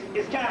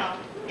 it's kind of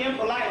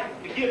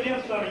impolite to give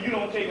them some and you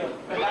don't take a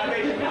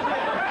libation yourself.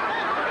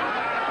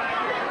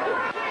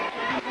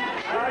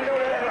 I know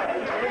that.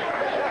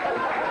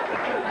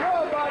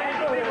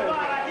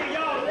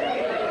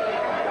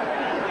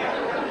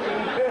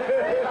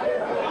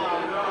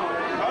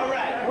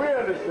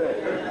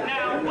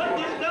 Now, what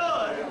this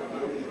does,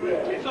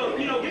 so,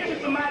 you know, get you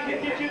some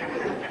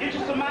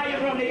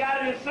Maya's rum. They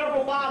got it in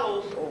several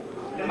bottles.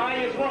 The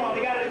Maya's rum,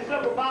 they got it in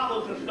several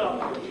bottles and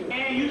stuff.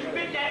 And you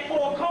spit that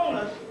four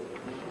corners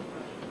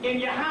in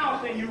your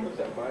house and you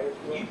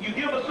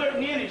give a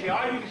certain energy.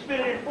 Or you can spit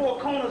it in four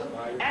corners,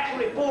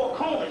 actually four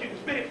corners. You can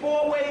spit it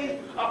four ways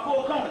or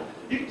four corners.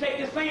 You can take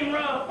the same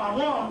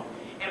rum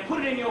and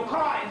put it in your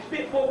car and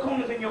spit four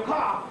corners in your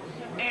car.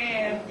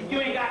 And if you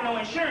ain't got no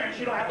insurance,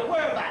 you don't have to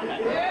worry about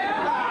nothing.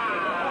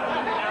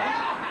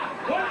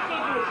 One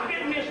sister was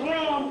spitting this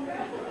rum,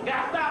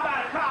 got stopped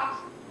by the cops,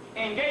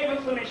 and gave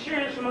him some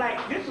insurance from I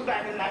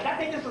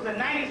think this was in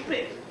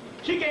 96.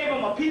 She gave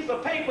him a piece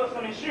of paper,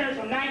 some insurance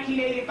from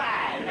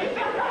 1985. They said,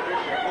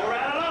 go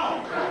right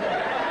along.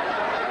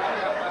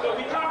 So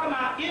we're talking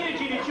about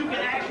energy that you can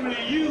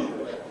actually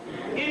use.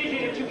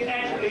 Energy that you can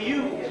actually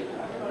use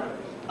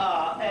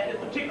at this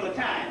particular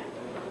time.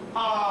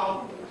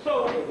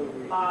 So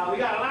we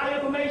got a lot of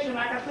information.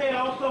 Like I said,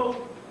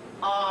 also,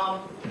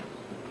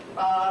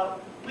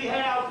 we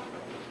have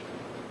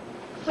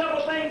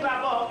several things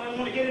I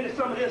want to get into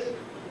some of this.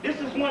 This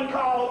is one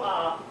called,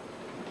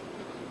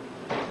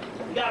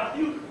 we got a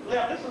few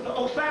left. This is the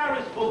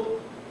Osiris book.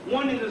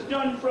 One that is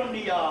done from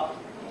the,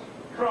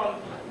 from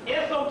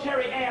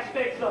esoteric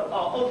aspects of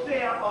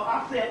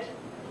Osset,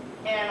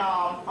 and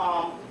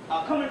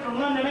coming from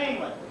London,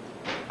 England.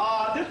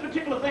 This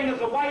particular thing is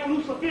a white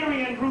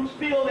Luciferian group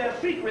spill their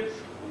secrets,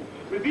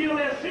 reveal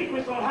their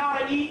secrets on how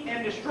to eat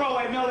and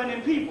destroy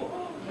melanin people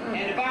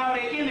and devour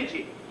their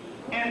energy.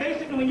 And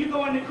basically, when you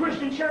go into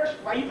Christian church,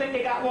 why you think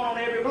they got one on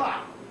every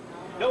block?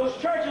 Those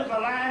churches are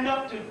lined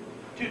up to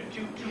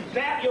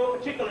zap your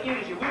particular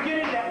energy. We'll get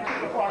into that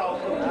particular part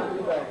also.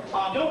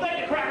 Don't think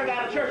the cracker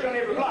got a church on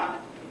every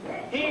block.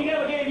 He ain't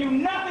never gave you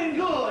nothing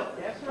good.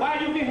 Why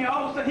you been here?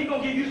 All of a sudden he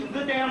gonna give you some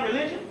good damn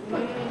religion?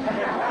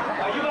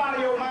 Are you out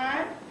of your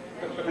mind?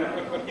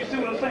 You see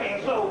what I'm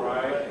saying? So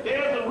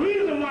there's a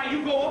reason why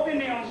you go up in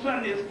there on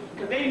Sundays,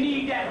 because they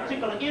need that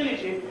particular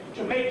energy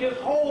to make this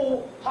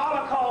whole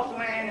Holocaust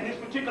land and this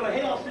particular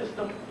hell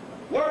system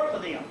work for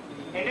them.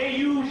 And they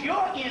use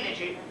your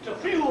energy to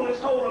fuel this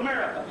whole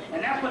America.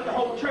 And that's what the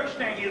whole church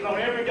thing is on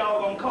every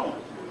doggone corner.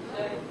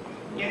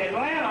 In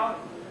Atlanta,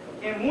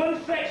 in one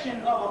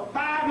section of a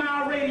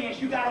 5-mile radius,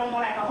 you got almost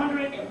like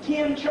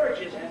 110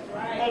 churches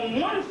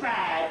on one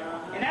side,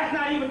 and that's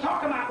not even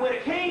talking about where the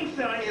King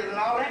Center is and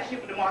all that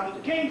shit with the Martin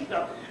Luther King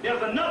stuff.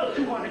 There's another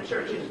 200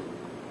 churches.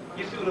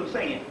 You see what I'm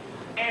saying?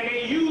 And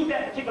they use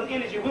that particular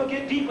energy. We'll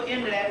get deeper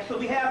into that. So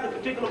we have the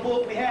particular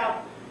book. We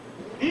have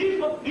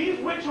these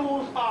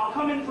rituals are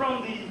coming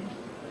from the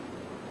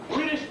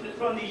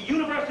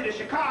University of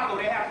Chicago.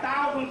 They have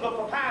thousands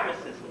of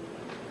papyruses.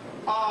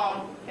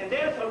 And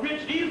there's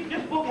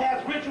this book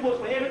has rituals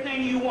for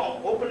everything you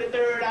want. Open the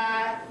third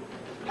eye,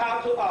 how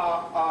to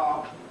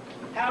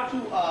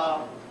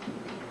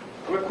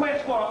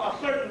request for a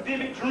certain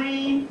vivid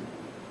dream,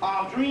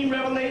 dream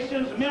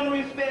revelations,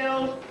 memory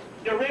spells,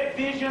 direct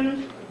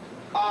visions.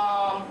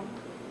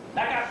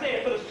 Like I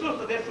said, for the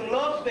sisters, there's some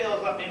love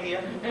spells up in here.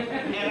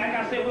 And like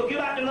I said, we'll give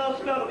out the love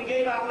spell that we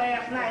gave out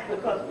last night,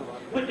 because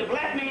with the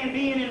black man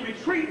being in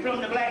retreat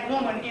from the black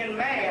woman in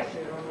mass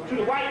to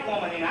the white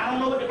woman, and I don't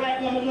know what the black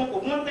woman wants,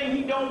 but one thing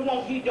he don't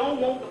want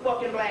the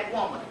fucking black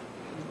woman.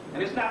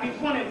 And it's not be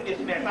funny with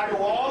this mess. I go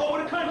all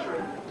over the country,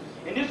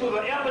 and this was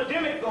an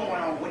epidemic going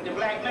on with the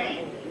black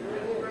man.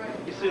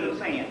 You see what I'm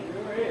saying?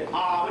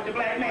 With the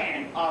black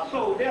man.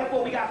 So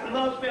therefore we got some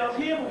love spells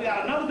here, but we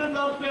got another good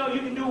love spell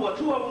you can do, or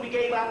 2 of them we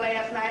gave out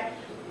last night,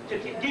 to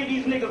give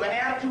these niggas an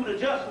attitude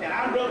adjustment.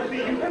 I'd rather see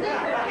you give them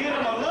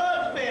a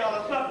love spell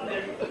or something to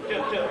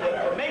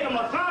make them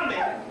a zombie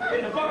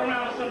than to fuck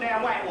around with some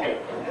damn white woman. You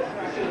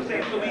see what I'm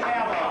saying? So we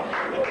have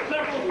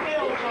several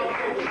spells also.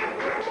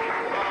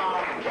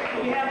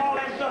 So we have all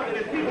that stuff that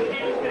if people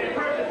interested in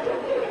purchasing.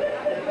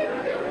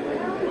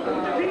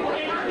 If people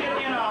interested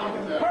in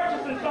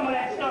purchasing some of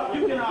that stuff,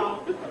 you can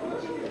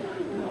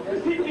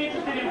if people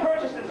interested in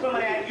purchasing some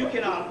of that, you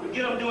can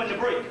get them during the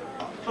break.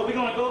 So we're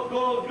gonna go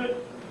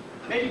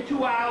maybe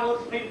 2 hours,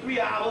 maybe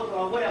 3 hours,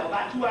 or whatever.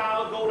 About 2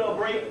 hours, go to a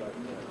break.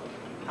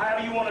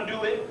 However you want to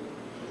do it.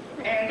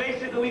 And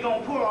basically we're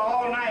gonna pull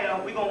all nighter.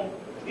 We're gonna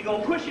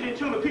push it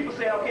until the people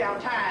say, okay, I'm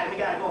tired, we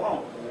gotta go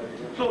home.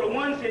 So the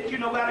ones that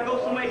gotta go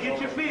somewhere, get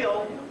your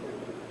fill,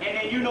 and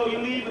then you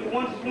leave with the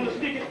ones that's gonna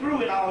stick it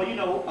through it all,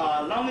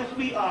 long as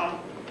we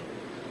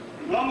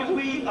As long as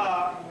we,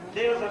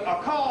 there's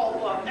a call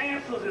for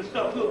answers and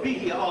stuff, we'll be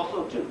here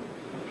also too.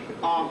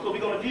 So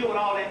we're going to deal with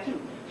all that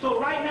too. So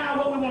right now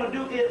what we want to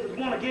do is we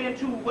want to get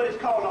into what is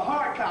called a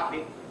hard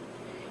copy.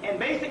 And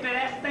basically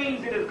that's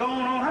things that is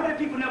going on. How many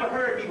people never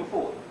heard me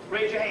before?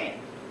 Raise your hand.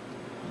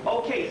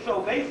 Okay,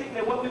 so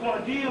basically what we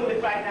want to deal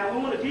with right now, we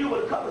want to deal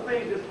with a couple of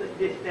things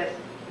that's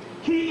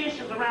key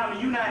issues around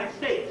the United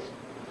States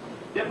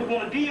that we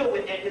want to deal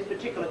with at this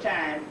particular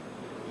time.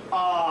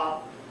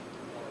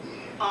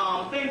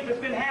 Things that's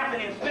been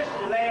happening,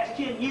 especially the last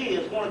 10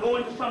 years. We want to go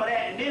into some of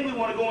that, and then we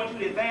want to go into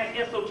the advanced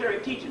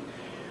esoteric teaching.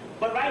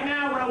 But right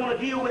now, what I want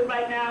to deal with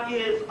right now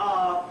is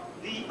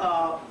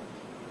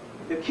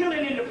the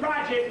killing in the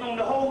projects on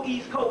the whole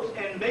East Coast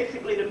and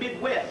basically the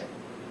Midwest.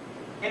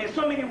 And in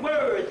so many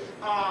words,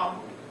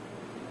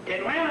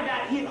 Atlanta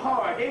got hit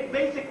hard. They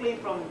basically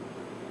from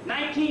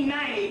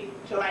 1990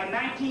 to like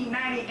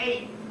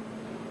 1998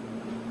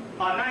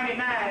 or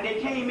 99, they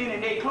came in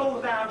and they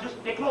closed down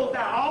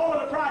all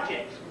of the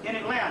projects in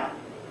Atlanta.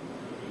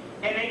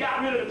 And they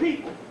got rid of the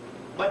people.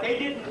 But they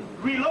didn't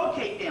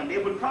relocate them. They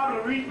would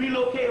probably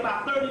relocate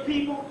about 30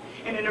 people,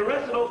 and then the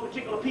rest of those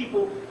particular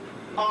people,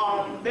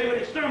 they would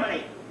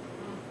exterminate.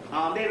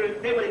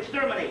 They would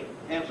exterminate.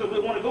 And so we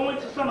want to go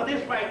into some of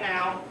this right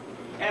now,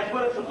 as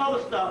well as some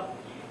other stuff,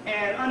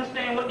 and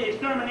understand what the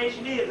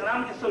extermination is.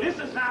 And so this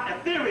is not a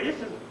theory.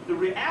 This is the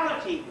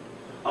reality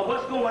of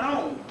what's going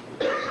on.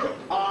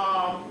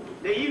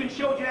 They even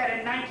showed you that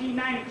in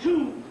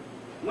 1992,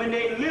 when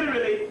they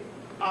literally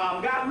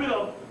got rid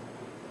of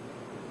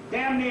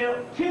damn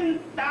near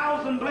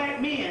 10,000 black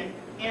men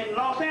in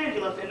Los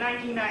Angeles in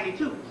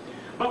 1992.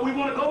 But we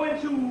want to go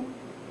into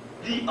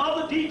the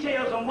other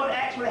details on what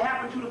actually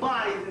happened to the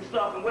bodies and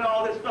stuff, and where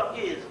all this stuff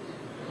is,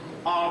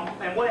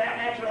 and what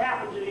actually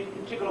happened to these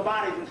particular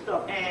bodies and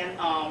stuff, and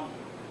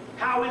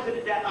how is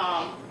it that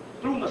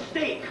through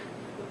mistake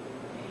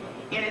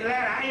in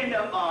Atlanta I end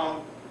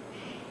up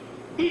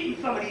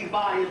eating some of these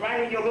bodies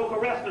right in your local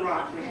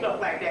restaurants and stuff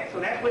like that. So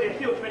that's where they're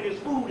filtering this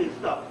food and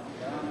stuff.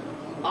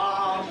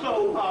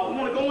 So we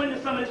want to go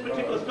into some of this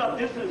particular stuff.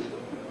 This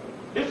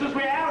is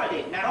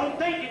reality. Now don't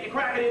think that the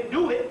cracker didn't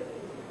do it,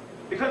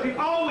 because he's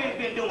always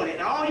been doing it.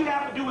 And all you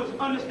have to do is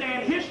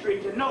understand history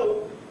to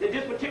know that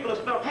this particular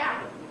stuff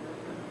happened.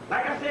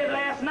 Like I said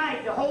last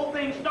night, the whole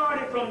thing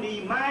started from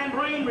the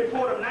mind-brain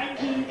report of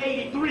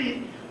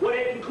 1983, where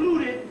it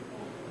concluded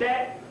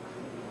that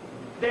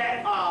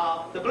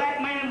the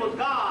black man was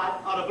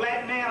God, or the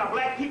black man or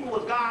black people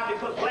was God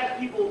because black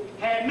people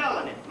had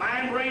melanin.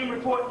 Mind-brain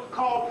report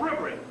called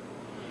Pribbering.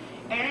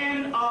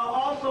 And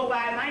also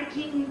by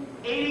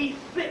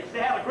 1986, they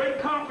had a great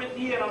conference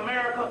here in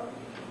America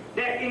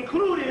that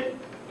included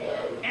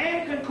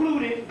and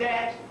concluded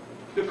that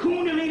the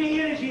Kundalini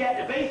energy at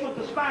the base of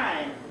the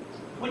spine,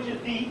 which is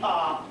the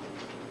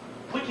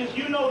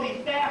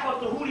staff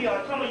of the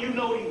Hoodia, some of you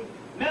know the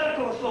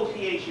Medical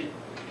Association,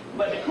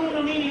 but the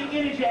Kundalini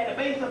energy at the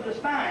base of the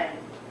spine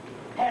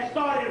has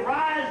started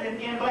rising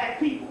in black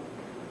people.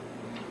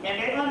 And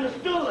they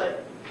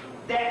understood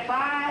that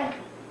by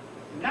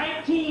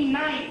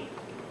 1990,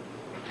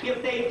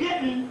 if they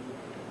didn't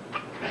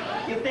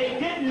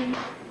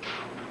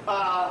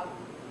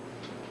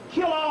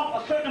kill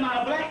off a certain amount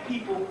of black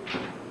people,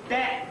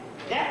 that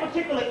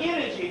particular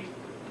energy,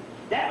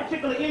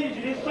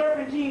 this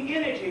serpentine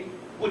energy,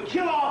 would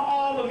kill off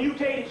all the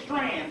mutated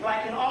strands.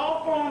 Like in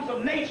all forms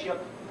of nature,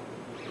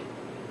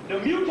 the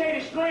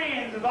mutated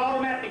strands is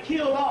automatically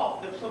killed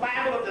off. The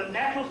survival of the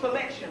natural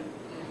selection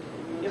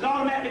is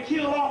automatically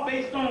killed off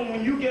based on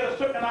when you get a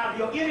certain amount of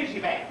your energy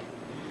back.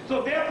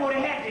 So therefore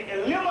they had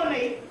to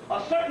eliminate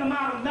a certain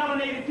amount of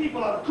melanated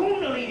people, or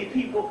Kundalini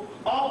people,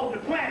 off of the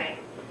planet.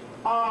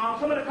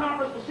 Some of the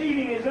conference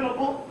proceeding is in a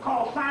book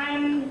called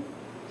Sign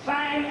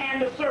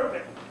and the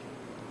Serpent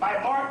by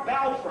Mark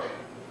Balfour.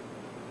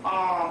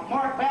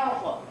 Mark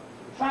Balfour,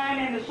 Sign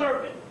and the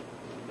Serpent,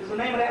 is the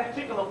name of that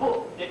particular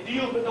book that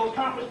deals with those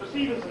conference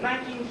proceedings in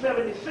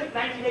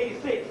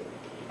 1986,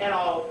 and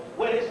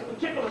where this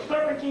particular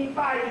serpentine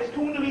fire, this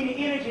Kundalini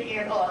energy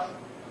in us,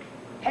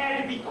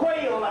 had to be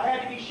quailed or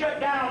had to be shut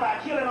down by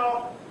killing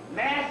off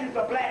masses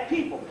of black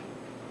people.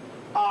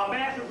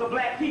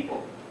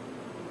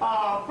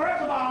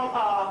 First of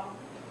all,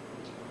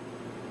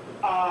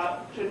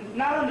 to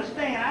not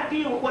understand, I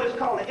deal with what is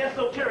called the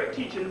esoteric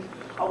teachings,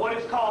 or what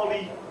is called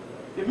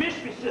the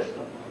mystery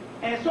system.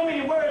 And in so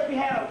many words, we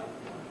have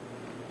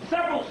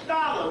several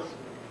scholars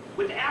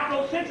with the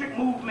Afrocentric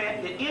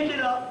movement that ended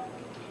up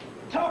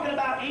talking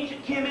about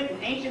ancient Kemet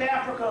and ancient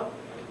Africa,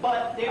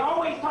 but they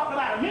always talk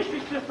about a mystery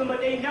system, but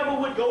they never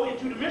would go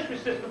into the mystery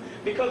system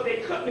because they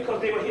couldn't,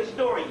 because they were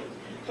historians.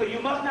 So you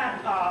must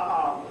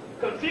not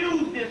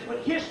confuse this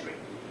with history.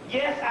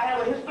 Yes, I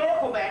have a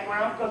historical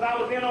background because I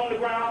was in on the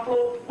ground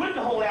floor with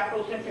the whole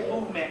Afrocentric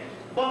movement.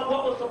 But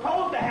what was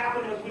supposed to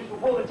happen is we were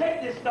supposed to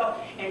take this stuff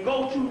and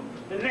go to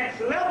the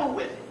next level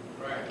with it.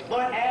 Right.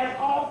 But as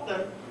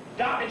often,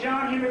 Dr.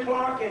 John Henry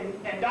Clark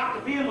and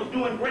Dr. Ben was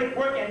doing great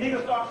work, and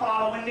niggas start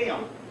following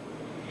them.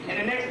 And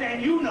the next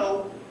thing you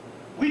know,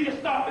 we just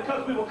thought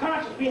because we were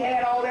conscious we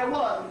had all there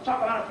was. We're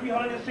talking about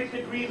 360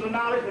 degrees of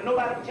knowledge, but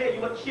nobody can tell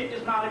you what shit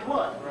this knowledge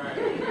was. Right.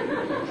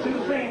 See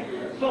what I'm saying?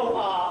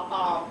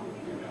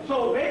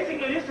 So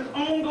basically this is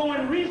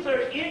ongoing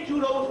research into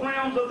those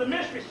realms of the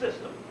mystery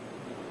system.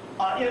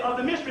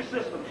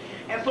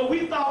 And so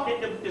we thought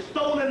that the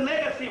Stolen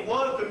Legacy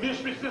was the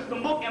mystery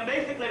system book, and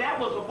basically that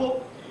was a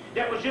book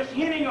that was just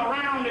hinting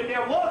around that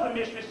there was a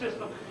mystery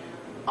system,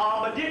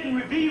 but didn't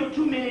reveal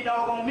too many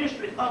doggone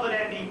mysteries other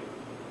than the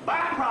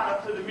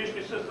byproducts of the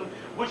mystery system,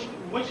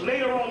 which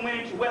later on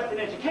went into Western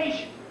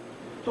education.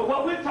 So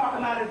what we're talking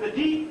about is the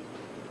deep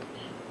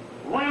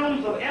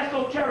realms of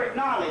esoteric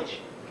knowledge,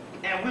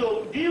 and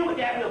we'll deal with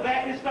that. We'll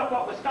back this stuff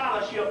up with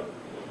scholarship.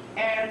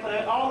 And for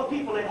all the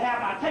people that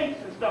have my tapes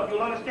and stuff,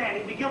 you'll understand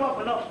if we give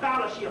up enough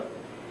scholarship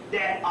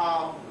that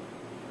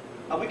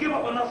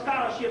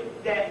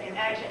in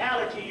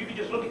actuality you can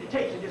just look at the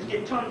tapes and just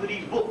get tons of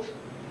these books.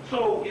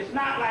 So it's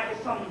not like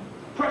it's some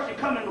person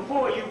coming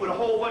before you with a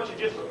whole bunch of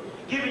just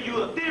giving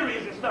you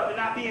theories and stuff and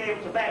not being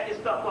able to back this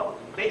stuff up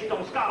based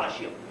on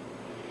scholarship.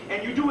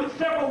 And you do it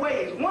several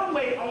ways. One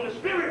way, on the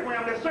spirit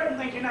realm, there's certain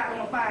things you're not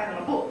going to find in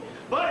a book.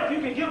 But if you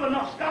can give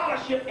enough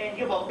scholarship and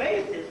give a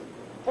basis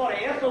for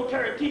the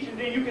esoteric teaching,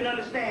 then you can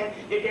understand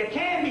that there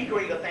can be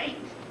greater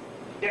things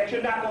that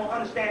you're not going to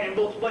understand in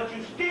books, but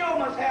you still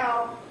must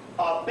have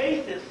a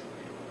basis,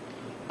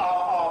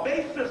 a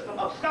base system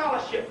of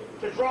scholarship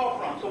to draw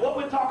from. So what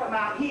we're talking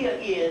about here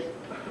is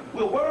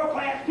we're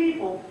world-class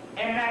people,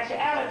 and in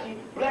actuality,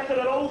 blessed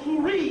are those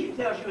who read,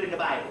 tells you in the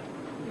Bible.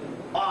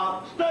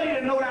 Study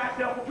to know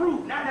thyself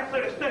approved. Not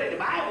necessarily study the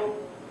Bible,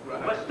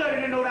 but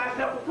study to know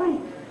thyself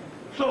approved.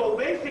 So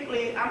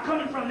basically, I'm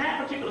coming from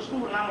that particular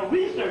school, and I'm a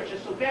researcher,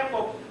 so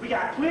therefore, we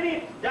got plenty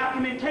of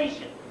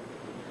documentation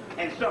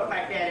and stuff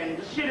like that, and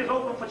this shit is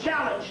open for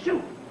challenge,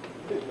 too.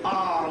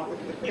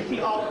 You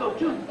see, also,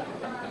 too,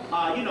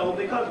 you know,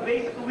 because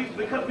basically,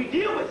 because we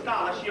deal with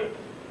scholarship,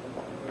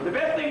 the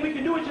best thing we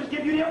can do is just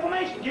give you the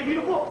information, give you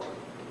the books.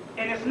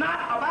 And it's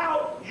not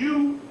about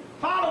you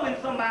following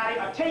somebody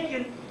or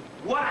taking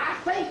what I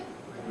say.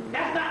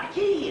 That's not the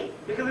key here,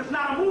 because it's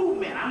not a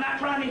movement. I'm not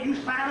trying to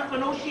sign up for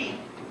no sheet.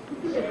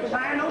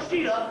 Sign no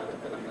sheet up,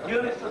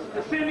 you're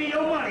to send me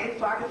your money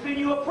so I can send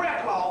you a prayer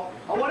cloth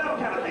or whatever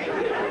kind of thing.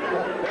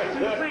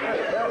 See what I'm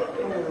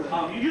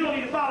saying? You don't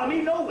need to follow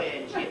me nowhere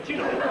and shit, you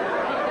know.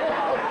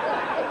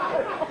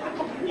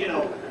 You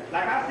know,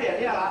 like I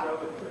said, I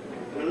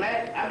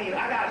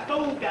got a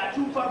stove, got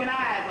 2 fucking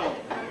eyes on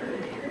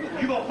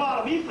it. You gonna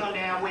follow me some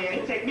damn way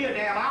and it take me a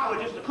damn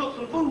hour just to cook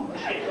some food and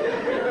shit. You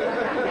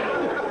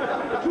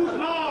know, 2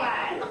 small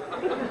eyes.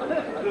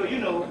 So, you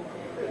know,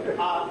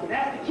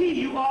 that's the key.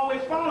 You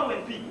always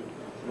following people.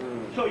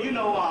 So you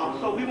know,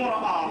 so we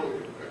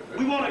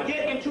want to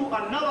get into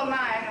another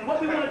line, and what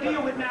we want to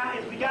deal with now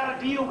is we got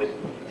to deal with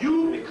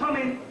you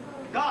becoming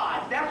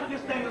gods. That's what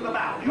this thing is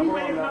about. You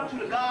raising up to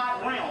the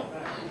God realm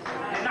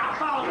and not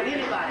following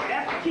anybody.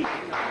 That's the key.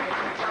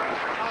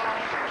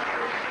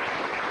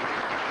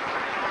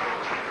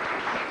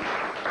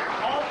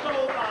 Also,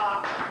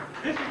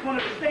 this is one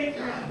of the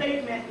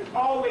statements that's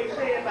always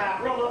said by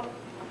a brother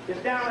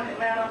that's down in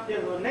Atlanta.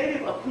 There's a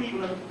native of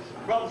Cleveland,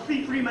 Brother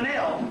C.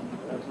 Freeman-L.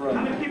 That's right.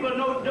 How many people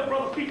know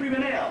Brother C.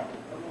 Freeman-L?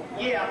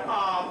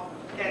 Yeah,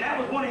 and that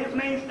was one of his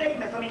main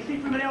statements. I mean, C.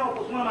 Freeman-L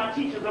was one of my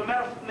teachers of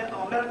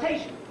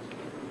meditation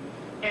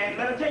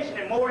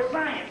and more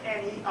science.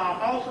 And he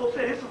also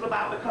said this is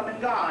about becoming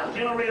God,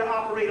 generator,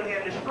 operator,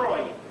 and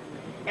destroyer.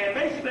 And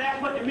basically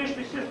that's what the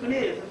mystery system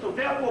is. And so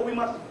therefore we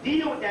must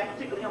deal with that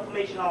particular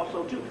information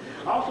also too.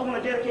 I also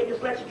want to dedicate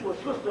this lecture to a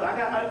sister.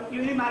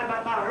 You might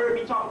have heard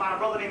me talk about a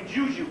brother named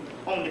Juju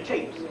on the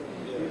tapes.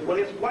 Well,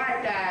 his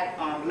wife died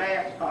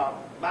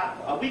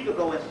about a week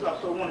ago and stuff,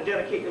 so I want to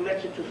dedicate the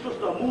lecture to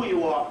Sister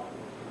Amuyawar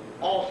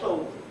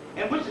also.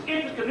 And which is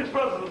interesting because this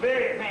brother's a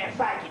very advanced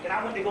psychic, and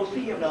I went to go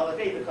see him the other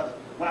day because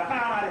when I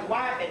found out his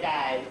wife had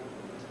died,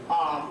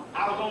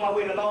 I was on my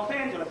way to Los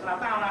Angeles, and I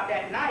found out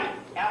that night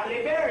after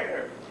they buried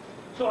her.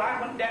 So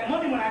that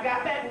Monday when I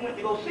got back, we went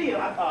to go see him.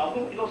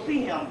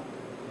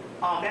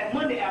 That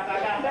Monday after I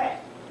got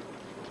back.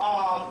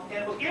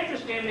 And it was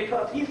interesting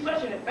because he's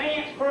such an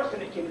advanced person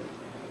that can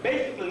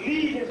basically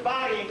leave his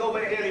body and go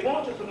where the hell he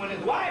wants to. So when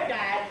his wife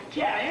died, she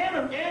had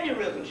an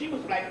aneurysm. She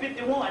was like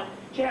 51.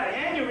 She had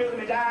an aneurysm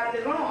and died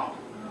in his arms.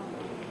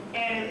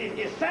 And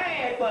it's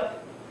sad,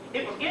 but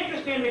it was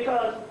interesting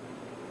because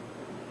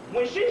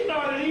when she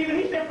started leaving,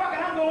 he said, fuck it,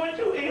 I'm going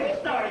too. And he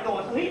started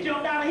going. So he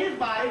jumped out of his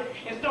body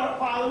and started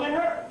following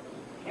her.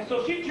 And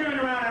so she turned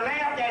around and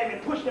laughed at him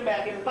and pushed him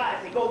back in his body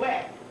and said, go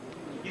back.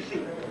 You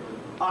see,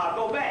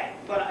 go back.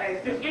 But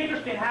it's just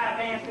interesting how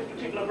advanced this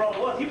particular brother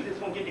was. He was just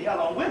going to get the hell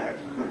on with her.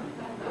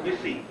 You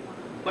see.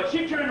 But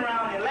she turned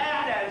around and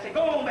laughed at him and said,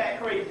 go on back,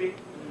 crazy.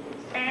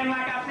 And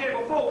like I said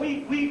before,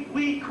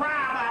 we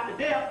cry about the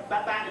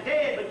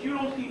dead, but you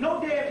don't see no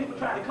dead people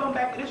trying to come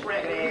back to this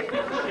ragged ass piece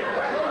of shit.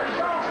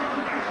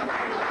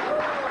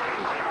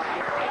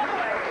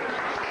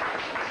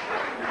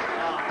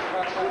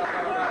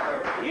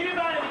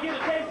 Anybody that get a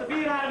taste of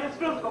being out of this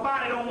physical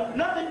body don't want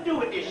nothing to do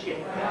with this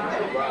shit.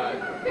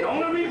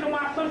 reason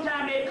why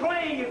sometimes they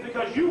cling is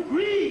because you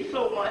grieve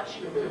so much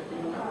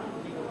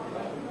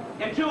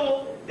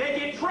until they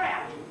get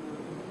trapped.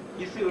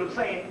 You see what I'm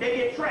saying? They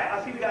get trapped.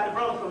 I see we got a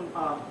brother from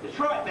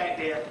Detroit back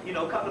there, you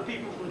know, a couple of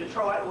people from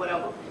Detroit or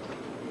whatever.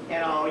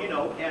 And, you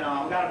know, and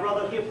got a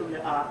brother here from the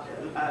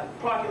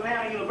Clark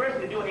Atlanta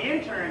University doing an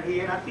intern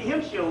here, and I see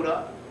him showed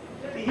up.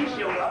 See, he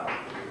showed up.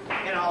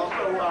 And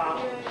also,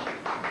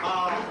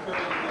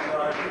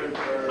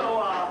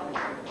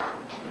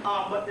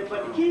 but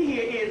the key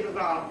here is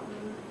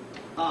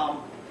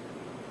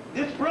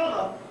this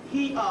brother,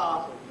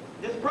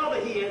 this brother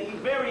here, he's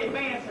very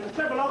advanced, and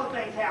several other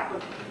things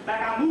happened.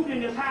 Like I moved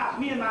in this house,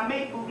 me and my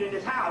mate moved in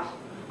this house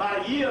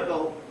about a year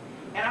ago,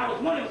 and I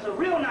was wondering, it's a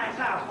real nice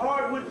house,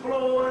 hardwood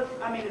floors.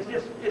 I mean, it's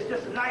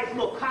just a nice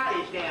little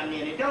cottage down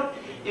there.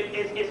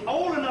 It's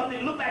old enough that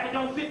it looks like it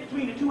don't fit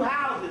between the two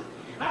houses.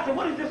 And I said,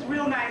 what is this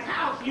real nice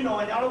house, you know?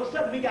 And all of a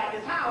sudden we got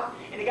this house,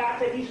 and the guy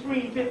said he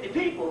screened 50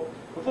 people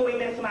before he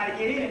let somebody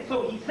get in it,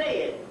 so he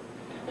said.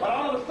 But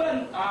all of a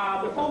sudden,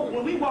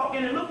 when we walked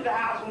in and looked at the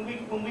house,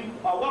 when we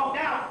walked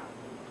out,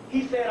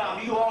 he said,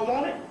 do you all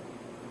want it?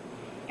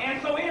 And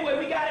so anyway,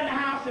 we got in the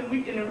house, and we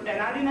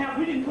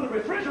didn't put a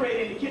refrigerator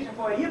in the kitchen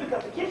for a year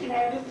because the kitchen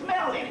had this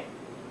smell in it.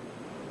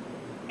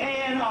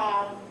 And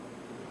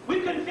we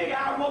couldn't figure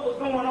out what was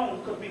going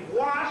on because we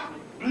washed,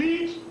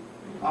 bleached,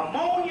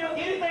 ammonia,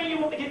 anything you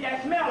want to get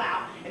that smell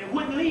out, and it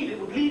wouldn't leave. It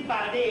would leave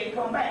by the day and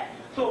come back.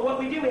 So what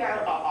we did, we had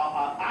an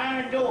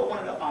iron door, one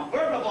of the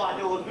burglar bar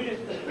doors. We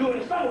just, during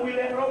the summer, we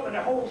let it open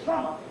the whole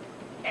summer,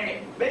 and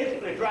it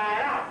basically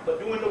dried out. But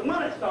during the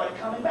winter, it started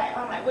coming back.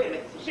 I'm like, wait a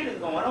minute, some shit is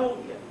going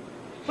on here.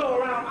 So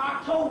around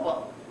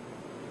October,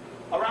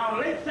 around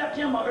late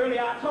September, early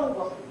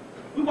October,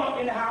 we walked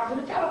in the house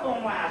and the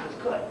telephone lines was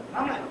cut.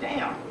 I'm like,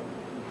 damn,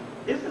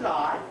 this is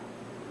odd.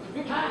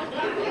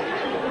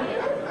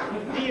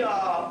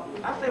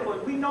 I said, well,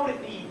 we know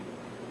that the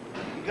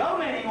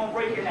government ain't gonna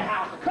break in the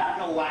house to cut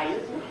no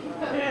wires.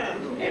 Yeah.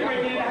 They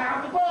break in the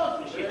house to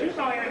bug some shit. You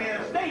saw it in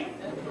the state.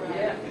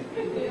 Yeah.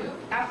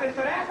 I said,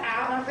 so that's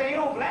out. And I said, ain't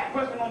no black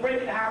person gonna break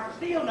in the house to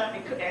steal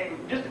nothing,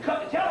 and just to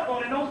cut the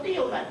telephone and don't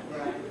steal nothing.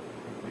 Right.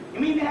 You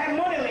mean they had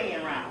money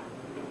laying around?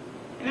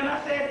 And then I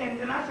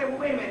said, well,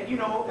 wait a minute, you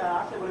know,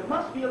 I said, well, it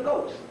must be a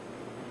ghost.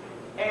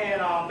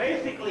 And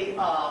basically,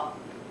 my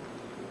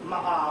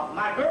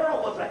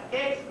girl was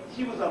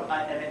she was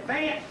an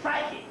advanced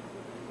psychic.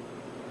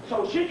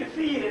 So she could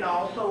see it and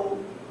all, so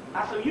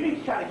I said, you need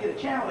to try to get a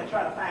channel and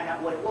try to find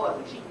out what it was.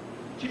 And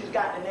she just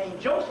got the name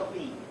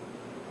Josephine.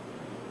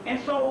 And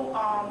so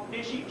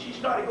then she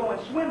started going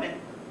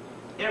swimming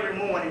every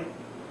morning.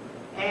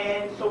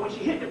 And so when she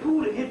hit the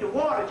pool and hit the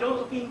water,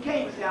 Josephine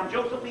came and said, I'm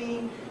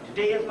Josephine,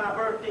 today is my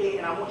birthday,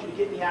 and I want you to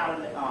get me out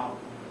of the house.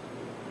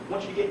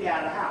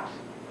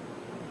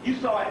 You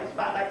saw it, it's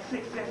about like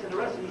 6 cents, and the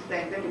rest of these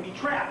things, they can be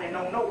trapped and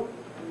don't know.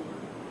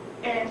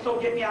 And so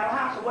get me out of the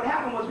house. So what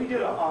happened was we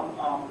did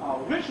a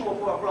ritual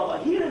for a brother,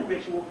 a healing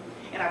ritual,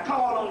 and I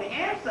called on the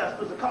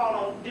ancestors,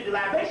 did the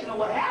libation, and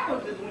what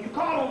happens is when you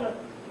call on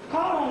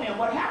them,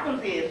 what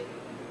happens is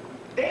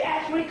they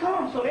actually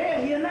come, so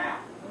they're here now.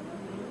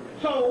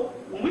 So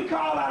when we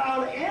called out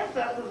all the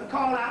ancestors and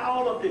called out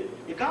all of the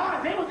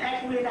gods, they was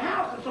actually in the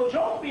house. And so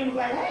Josephine was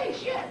like, hey,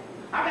 shit,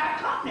 I got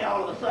company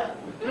all of a sudden.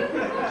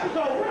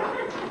 So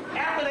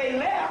after they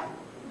left,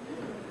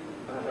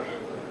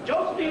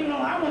 Josephine,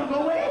 I want to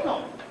go where they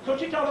going. So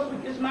she told us,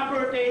 it's my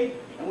birthday,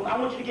 and I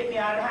want you to get me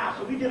out of the house.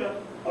 So we did a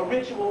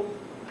ritual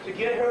to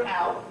get her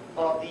out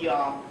of the,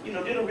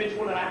 did a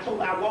ritual, and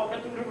I walked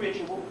her through the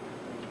ritual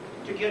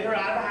to get her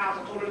out of the house.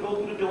 I told her to go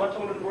through the door. I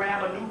told her to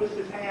grab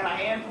Anubis' hand,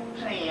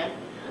 Andrew's hand.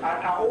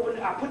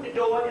 I put the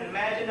door and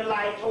imagined the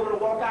light, told her to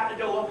walk out the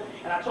door,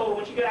 and I told her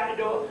when she get out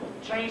the door,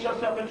 change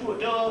herself into a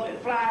dove and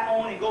fly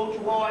on and go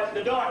towards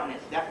the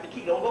darkness. That's the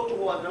key. Don't go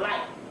towards the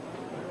light.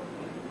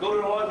 Go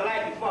towards the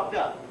light, you fucked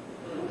up.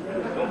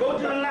 Don't go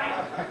to the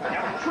light.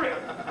 That's a trick.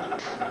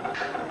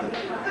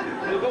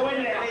 We'll go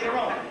into that later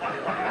on.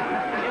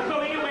 And so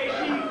anyway,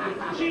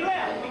 she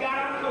left. We got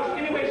out. So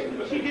anyway,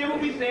 she did what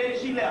we said and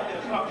she left.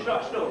 It's a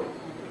short story.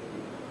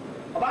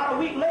 About a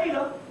week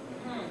later,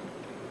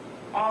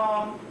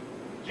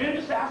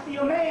 Ginger said, I see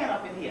a man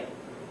up in here.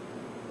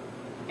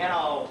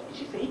 And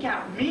she said, he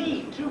kind of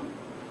mean too.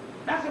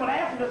 And I said, well, I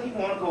asked him, does he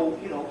want to go,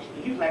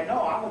 he was like, no,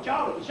 I want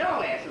y'all to get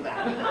y'all asses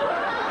out.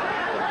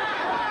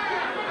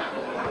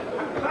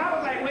 So I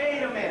was like,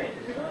 wait a minute.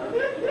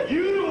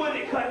 You the one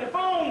that cut the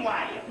phone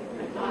wire.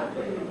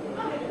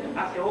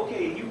 I said,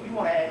 okay, you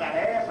want to act like an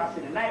ass? I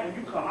said, tonight when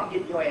you come, I'm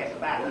getting your ass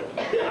out of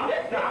here. I'm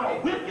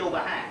going to whip your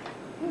behind.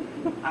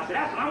 I said,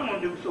 that's what I'm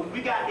going to do. So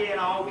we got there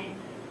and we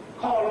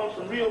called on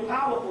some real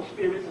powerful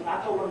spirits, and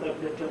I told them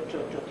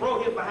to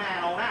throw his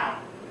behind on out.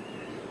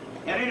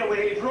 And anyway,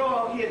 they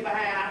drug his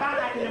behind. About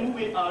like in the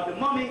movie The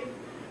Mummy,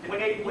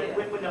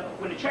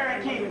 when the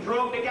chariot came and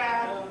drug the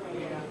guy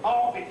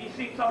off. If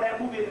you saw that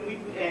movie,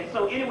 and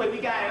so anyway, we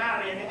got him out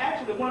of there. And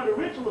actually, one of the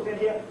rituals in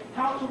here,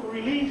 how to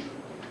release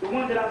the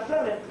one that I'm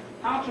selling,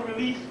 how to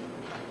release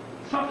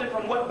something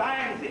from what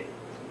binds it,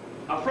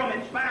 from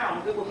its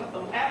bounds. It was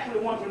actually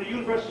one from the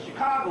University of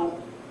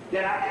Chicago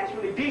that I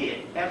actually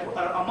did, as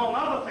among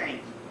other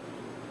things.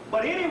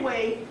 But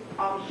anyway,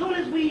 as soon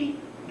as we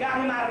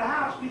got him out of the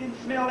house, we didn't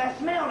smell that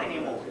smell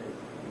anymore.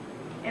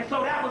 And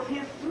so that was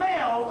his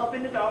smell up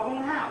in the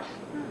doggone house.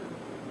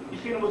 You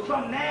see, it was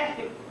something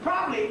nasty.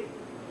 Probably,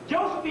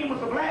 Josephine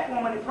was a black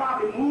woman that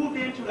probably moved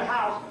into the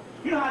house.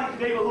 You know how these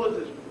neighborhoods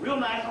is real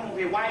nice homes,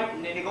 they're white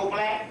and then they go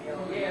black?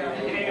 Yeah.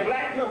 And then the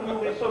black people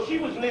moved in. So she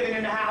was living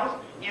in the house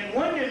in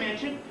one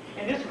dimension,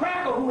 and this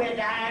cracker who had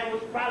died,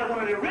 was probably one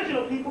of the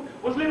original people,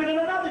 was living in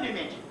another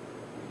dimension.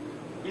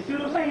 You see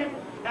what I'm saying?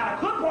 Now,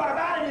 the good part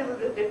about it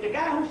is that the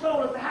guy who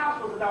sold us the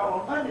house was a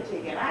doggone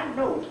undertaker, and I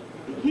know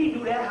that he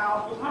knew that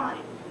house was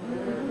haunted.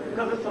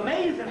 Because it's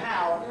amazing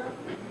how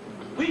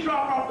we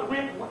drop off the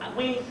rent,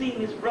 we ain't seen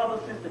this brother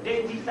since the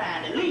day we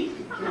signed the lease.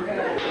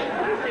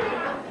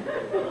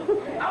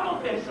 I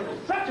looked at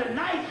such a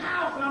nice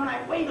house, and I'm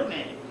like, wait a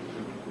minute.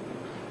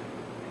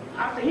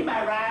 I said, he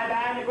might ride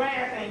by in the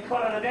grass and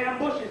cutting the damn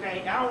bushes.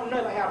 I don't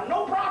never have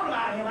no problem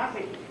out of him. I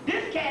said,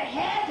 this cat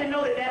had to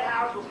know that that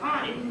house was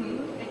haunted.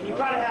 He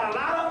probably had a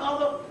lot of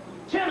other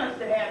tenants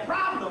that had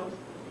problems.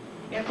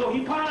 And so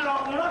he pawned it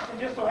off on us, and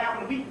just so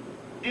happened we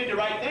did the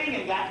right thing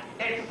and got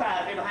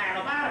exercised there behind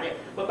him out of there.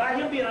 But by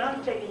him being an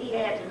undertaker, he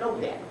had to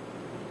know that.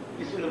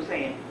 You see what I'm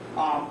saying?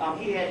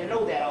 He had to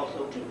know that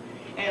also, too.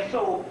 And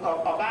so,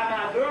 by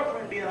my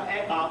girlfriend being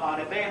an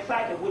advanced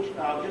psychic, which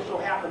just so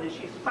happened that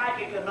she's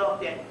psychic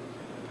enough that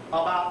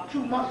about a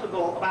month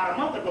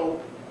ago,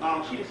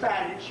 she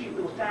decided that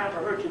it was time for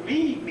her to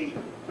leave me.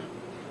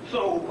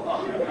 So,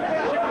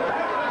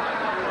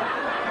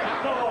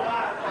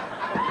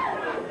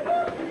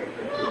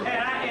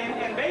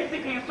 and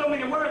basically, in so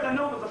many words, I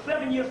know it was a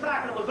 7-year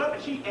cycle. It was up,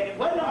 and it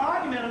wasn't an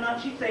argument or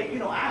nothing. She said,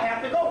 I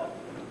have to go.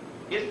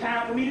 It's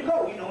time for me to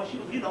go. And she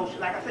was,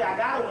 like I said, I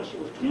got her when she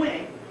was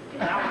 20.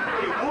 And I was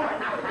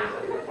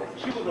 31.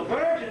 She was a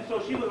virgin, so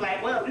she was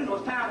like, well,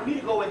 it's time for me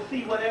to go and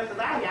see what else is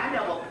out here.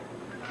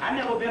 I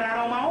never been out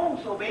on my own.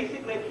 So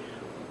basically,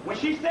 when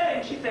she said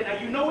it, she said,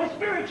 now it's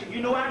spiritual.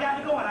 I got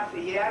to go. And I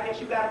said, yeah, I guess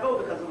you got to go,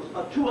 because it was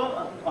two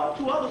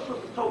other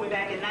sisters told me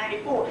back in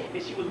 '94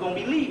 that she was going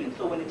to be leaving.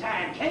 So when the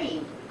time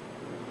came,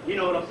 you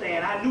know what I'm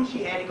saying, I knew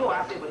she had to go.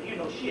 I said, but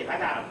shit, I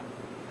got a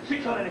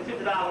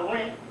 $650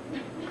 rent,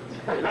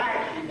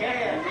 light,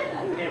 gas,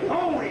 and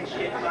phone and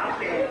shit. So I'm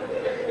saying,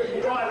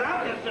 as far as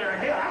I'm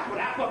concerned, hell,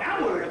 that's what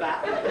I'm worried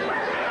about.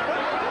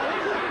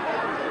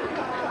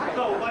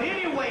 So, but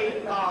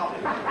anyway,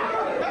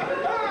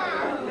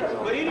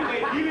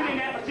 even in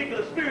that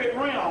particular spirit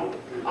realm,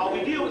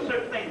 we deal with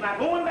certain things. Now,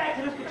 going back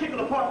to this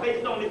particular part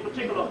based on these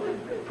particular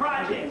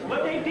projects,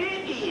 what they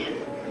did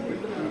is,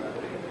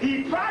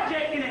 the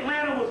project in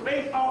Atlanta was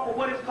based off of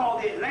what is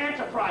called the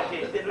Atlanta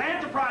Project. The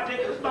Atlanta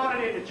Project was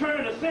started in the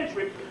turn of the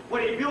century,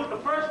 where they built the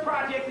first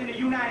project in the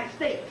United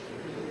States.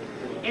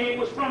 And it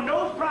was from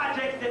those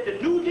projects that the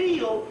New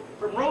Deal,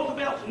 from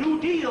Roosevelt's New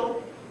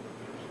Deal,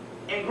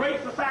 and Great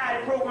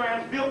Society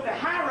programs built the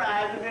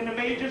high-rises in the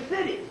major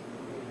cities.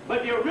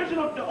 But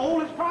the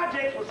oldest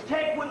projects was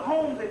Techwood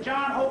Homes and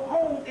John Hope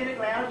Homes in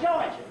Atlanta,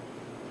 Georgia.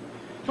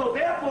 So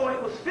therefore,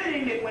 it was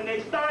fitting that when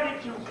they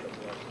started to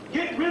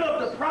get rid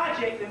of the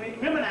project, and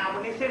remember now,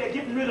 when they say they're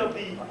getting rid of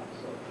the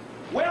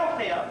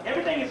welfare,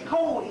 everything is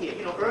code here.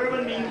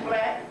 Urban means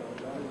black,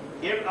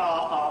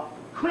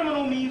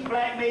 criminal means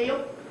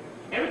blackmail.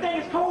 Everything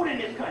is code in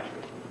this country.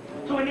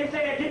 So when they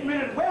say they're getting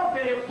rid of the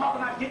welfare, they were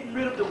talking about getting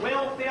rid of the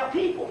welfare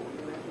people.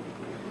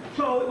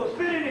 So it was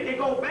fitting that they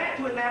go back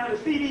to Atlanta.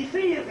 The CDC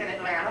is in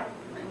Atlanta.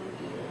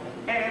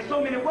 And in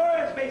so many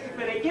words,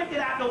 basically, they emptied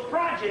out those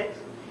projects,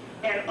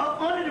 and up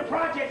under the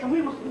projects, and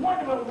we was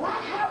wondering,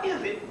 how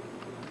is it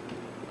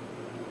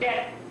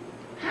that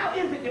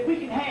we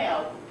can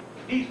have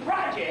these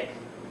projects,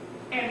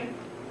 and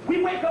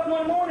we wake up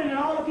one morning and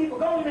all the people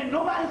gone and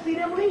nobody see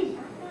them leave?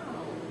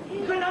 He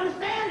couldn't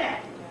understand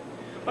that.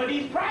 But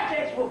these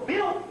projects were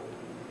built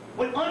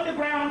with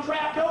underground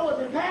trapdoors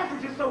and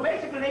passages, so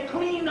basically they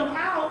cleaned them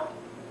out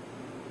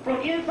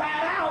from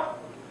inside out,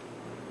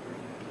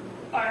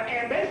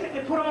 and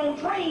basically put them on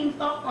trains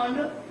up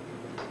under,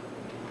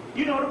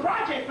 the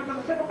projects, because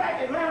the simple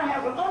fact Atlanta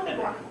has an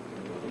underground.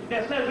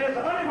 That says there's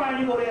an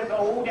underground, there's the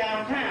old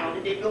downtown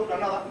that they built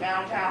another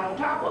downtown on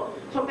top of.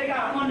 So if they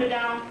got an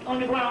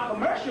underground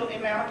commercial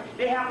Atlanta,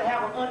 they have to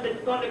have an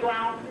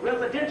underground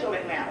residential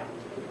Atlanta.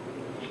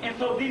 And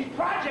so these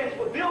projects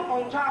were built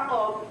on top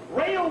of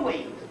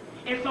railways.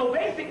 And so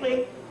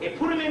basically, they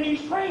put them in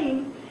these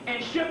trains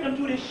and shipped them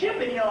to the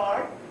shipping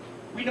yard.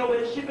 We know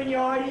where the shipping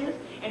yard is.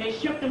 And they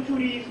shipped them to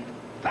these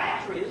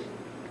factories.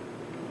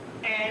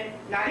 And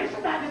now this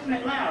is not just in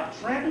Atlanta.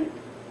 Trenton,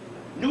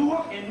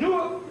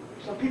 Newark,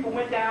 some people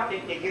went down,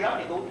 they get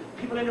up,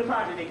 people in the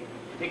project,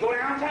 they go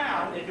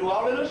downtown, they do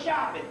all the little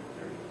shopping.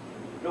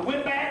 They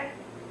went back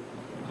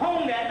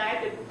home that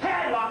night, the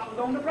padlocks was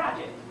on the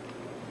project.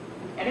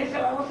 And they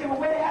said, well,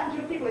 where they happened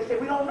to the people? They said,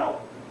 we don't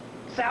know.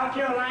 South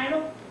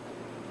Carolina,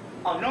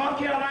 or North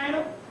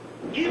Carolina,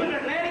 even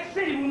Atlantic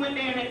City, we went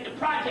there and the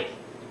projects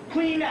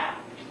cleaned out.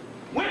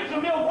 Went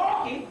to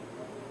Milwaukee,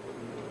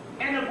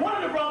 and one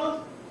of the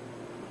brothers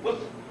was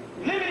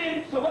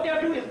limited. So what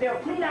they'll do is they'll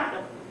clean out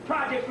the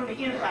projects from the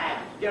inside.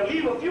 They'll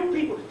leave a few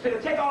people, so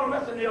they'll take all the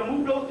rest and they'll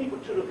move those people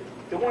to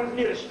the ones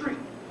near the street.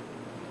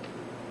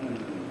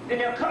 Then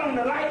they'll cut on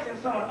the lights in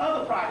some of the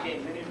other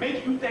projects, and it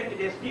makes you think that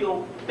they're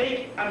still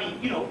vacant. I mean,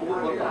 you know,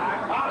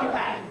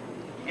 occupied.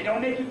 It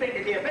don't make you think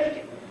that they're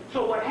vacant.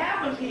 So what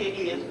happens here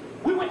is,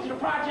 we went to the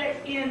projects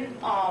in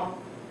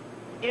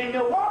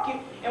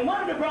Milwaukee, and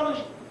one of the brothers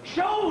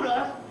showed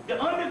us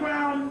the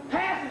underground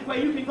passage where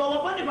you can go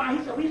up underground.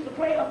 He said, we used to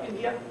play up in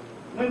here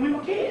when we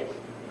were kids.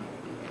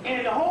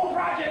 And the whole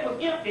project was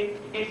empty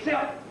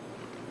except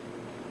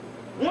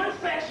one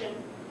section,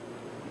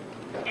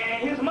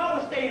 and his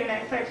mother stayed in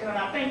that section, and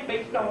I think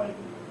based on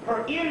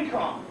her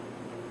income,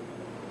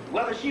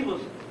 whether she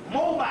was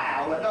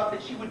mobile enough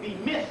that she would be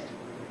missed,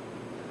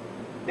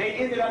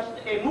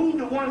 they moved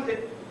the ones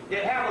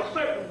that have a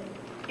certain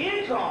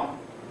income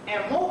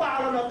and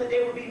mobile enough that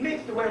they would be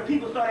mixed to where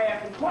people started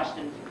asking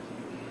questions.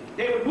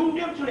 They would move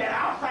them to that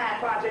outside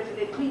projects and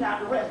they'd clean out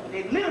the rest. But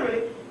they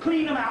literally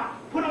clean them out,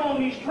 put them on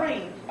these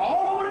trains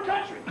all over the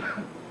country,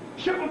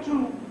 ship them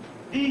to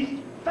these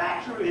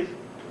factories,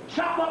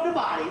 chop up the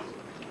bodies.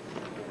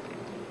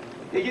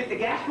 They get the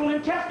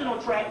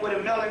gastrointestinal tract where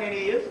the melanin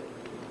is,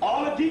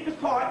 all the deepest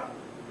part,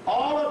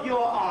 all of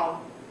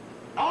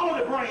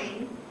the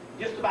brain,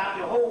 just about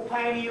your whole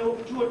pineal,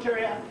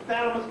 pituitary,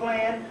 thalamus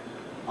gland,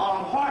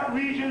 heart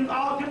region,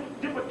 all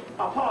different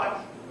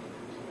parts.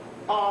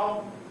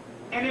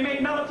 And they make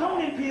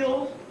melatonin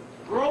pills,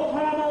 growth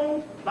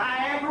hormones,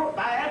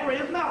 Viagra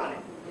is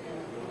melanin.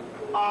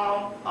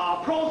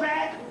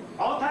 Prozac,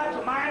 all types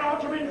of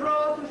mind-altering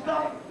drugs and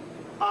stuff.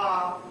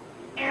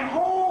 And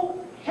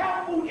whole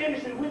health food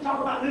industry, we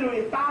talk about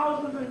literally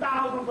thousands and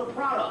thousands of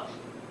products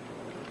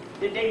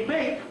that they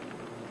make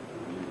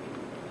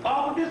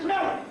off of this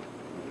melanin.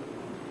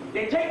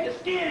 They take the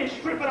skin and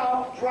strip it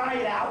off, dry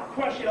it out,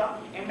 crush it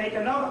up, and make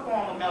another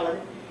form of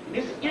melanin. And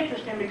this is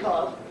interesting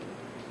because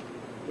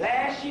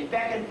last year,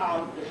 back in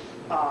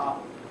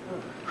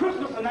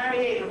Christmas of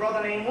 '98, a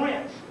brother named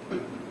Rents,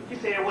 he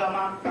said, well,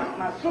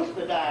 my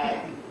sister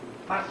died.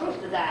 My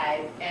sister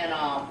died, and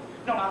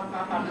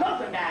my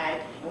cousin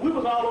died, and we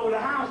was all over the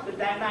house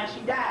that night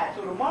she died.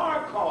 So the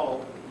morgue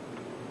called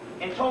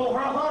and told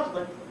her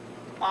husband,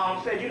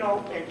 said, you know,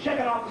 and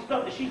checking off the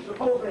stuff that she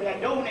supposedly had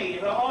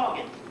donated, her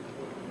organs.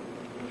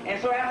 And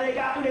so after they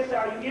got through, they said,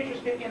 are you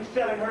interested in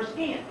selling her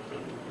skin?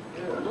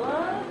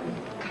 What?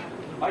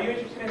 Are you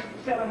interested in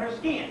selling her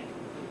skin?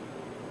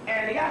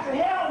 And the guy said,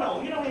 hell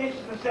no, you don't be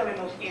interested in selling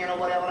no skin or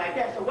whatever like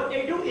that. So what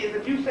they do is,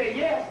 if you say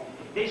yes,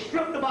 they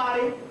strip the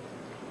body,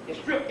 they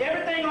strip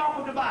everything off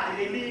of the body.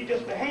 They leave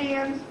just the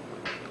hands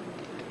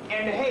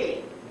and the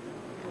head.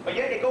 But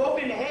yet they go up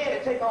in the head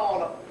and take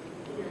all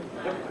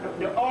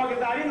the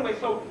organs out anyway.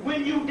 So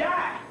when you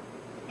die,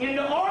 in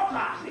the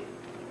autopsy,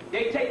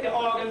 they take the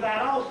organs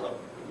out also.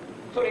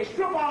 So they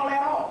strip all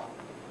that off.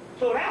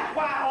 So that's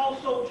why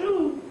also,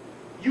 too,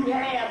 you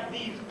have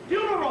these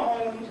funeral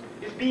homes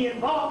is being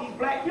bought, these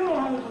black funeral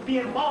homes are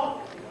being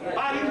bought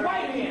by these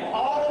white people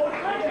all over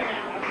the country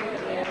now.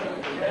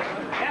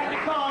 That's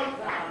because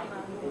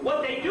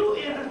what they do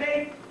is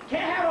they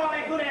can't have all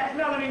that good-ass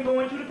melanin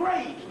going to the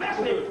grave,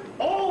 especially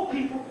old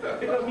people,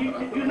 because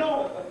you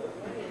know,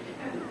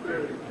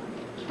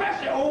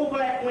 especially old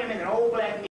black women and old black men.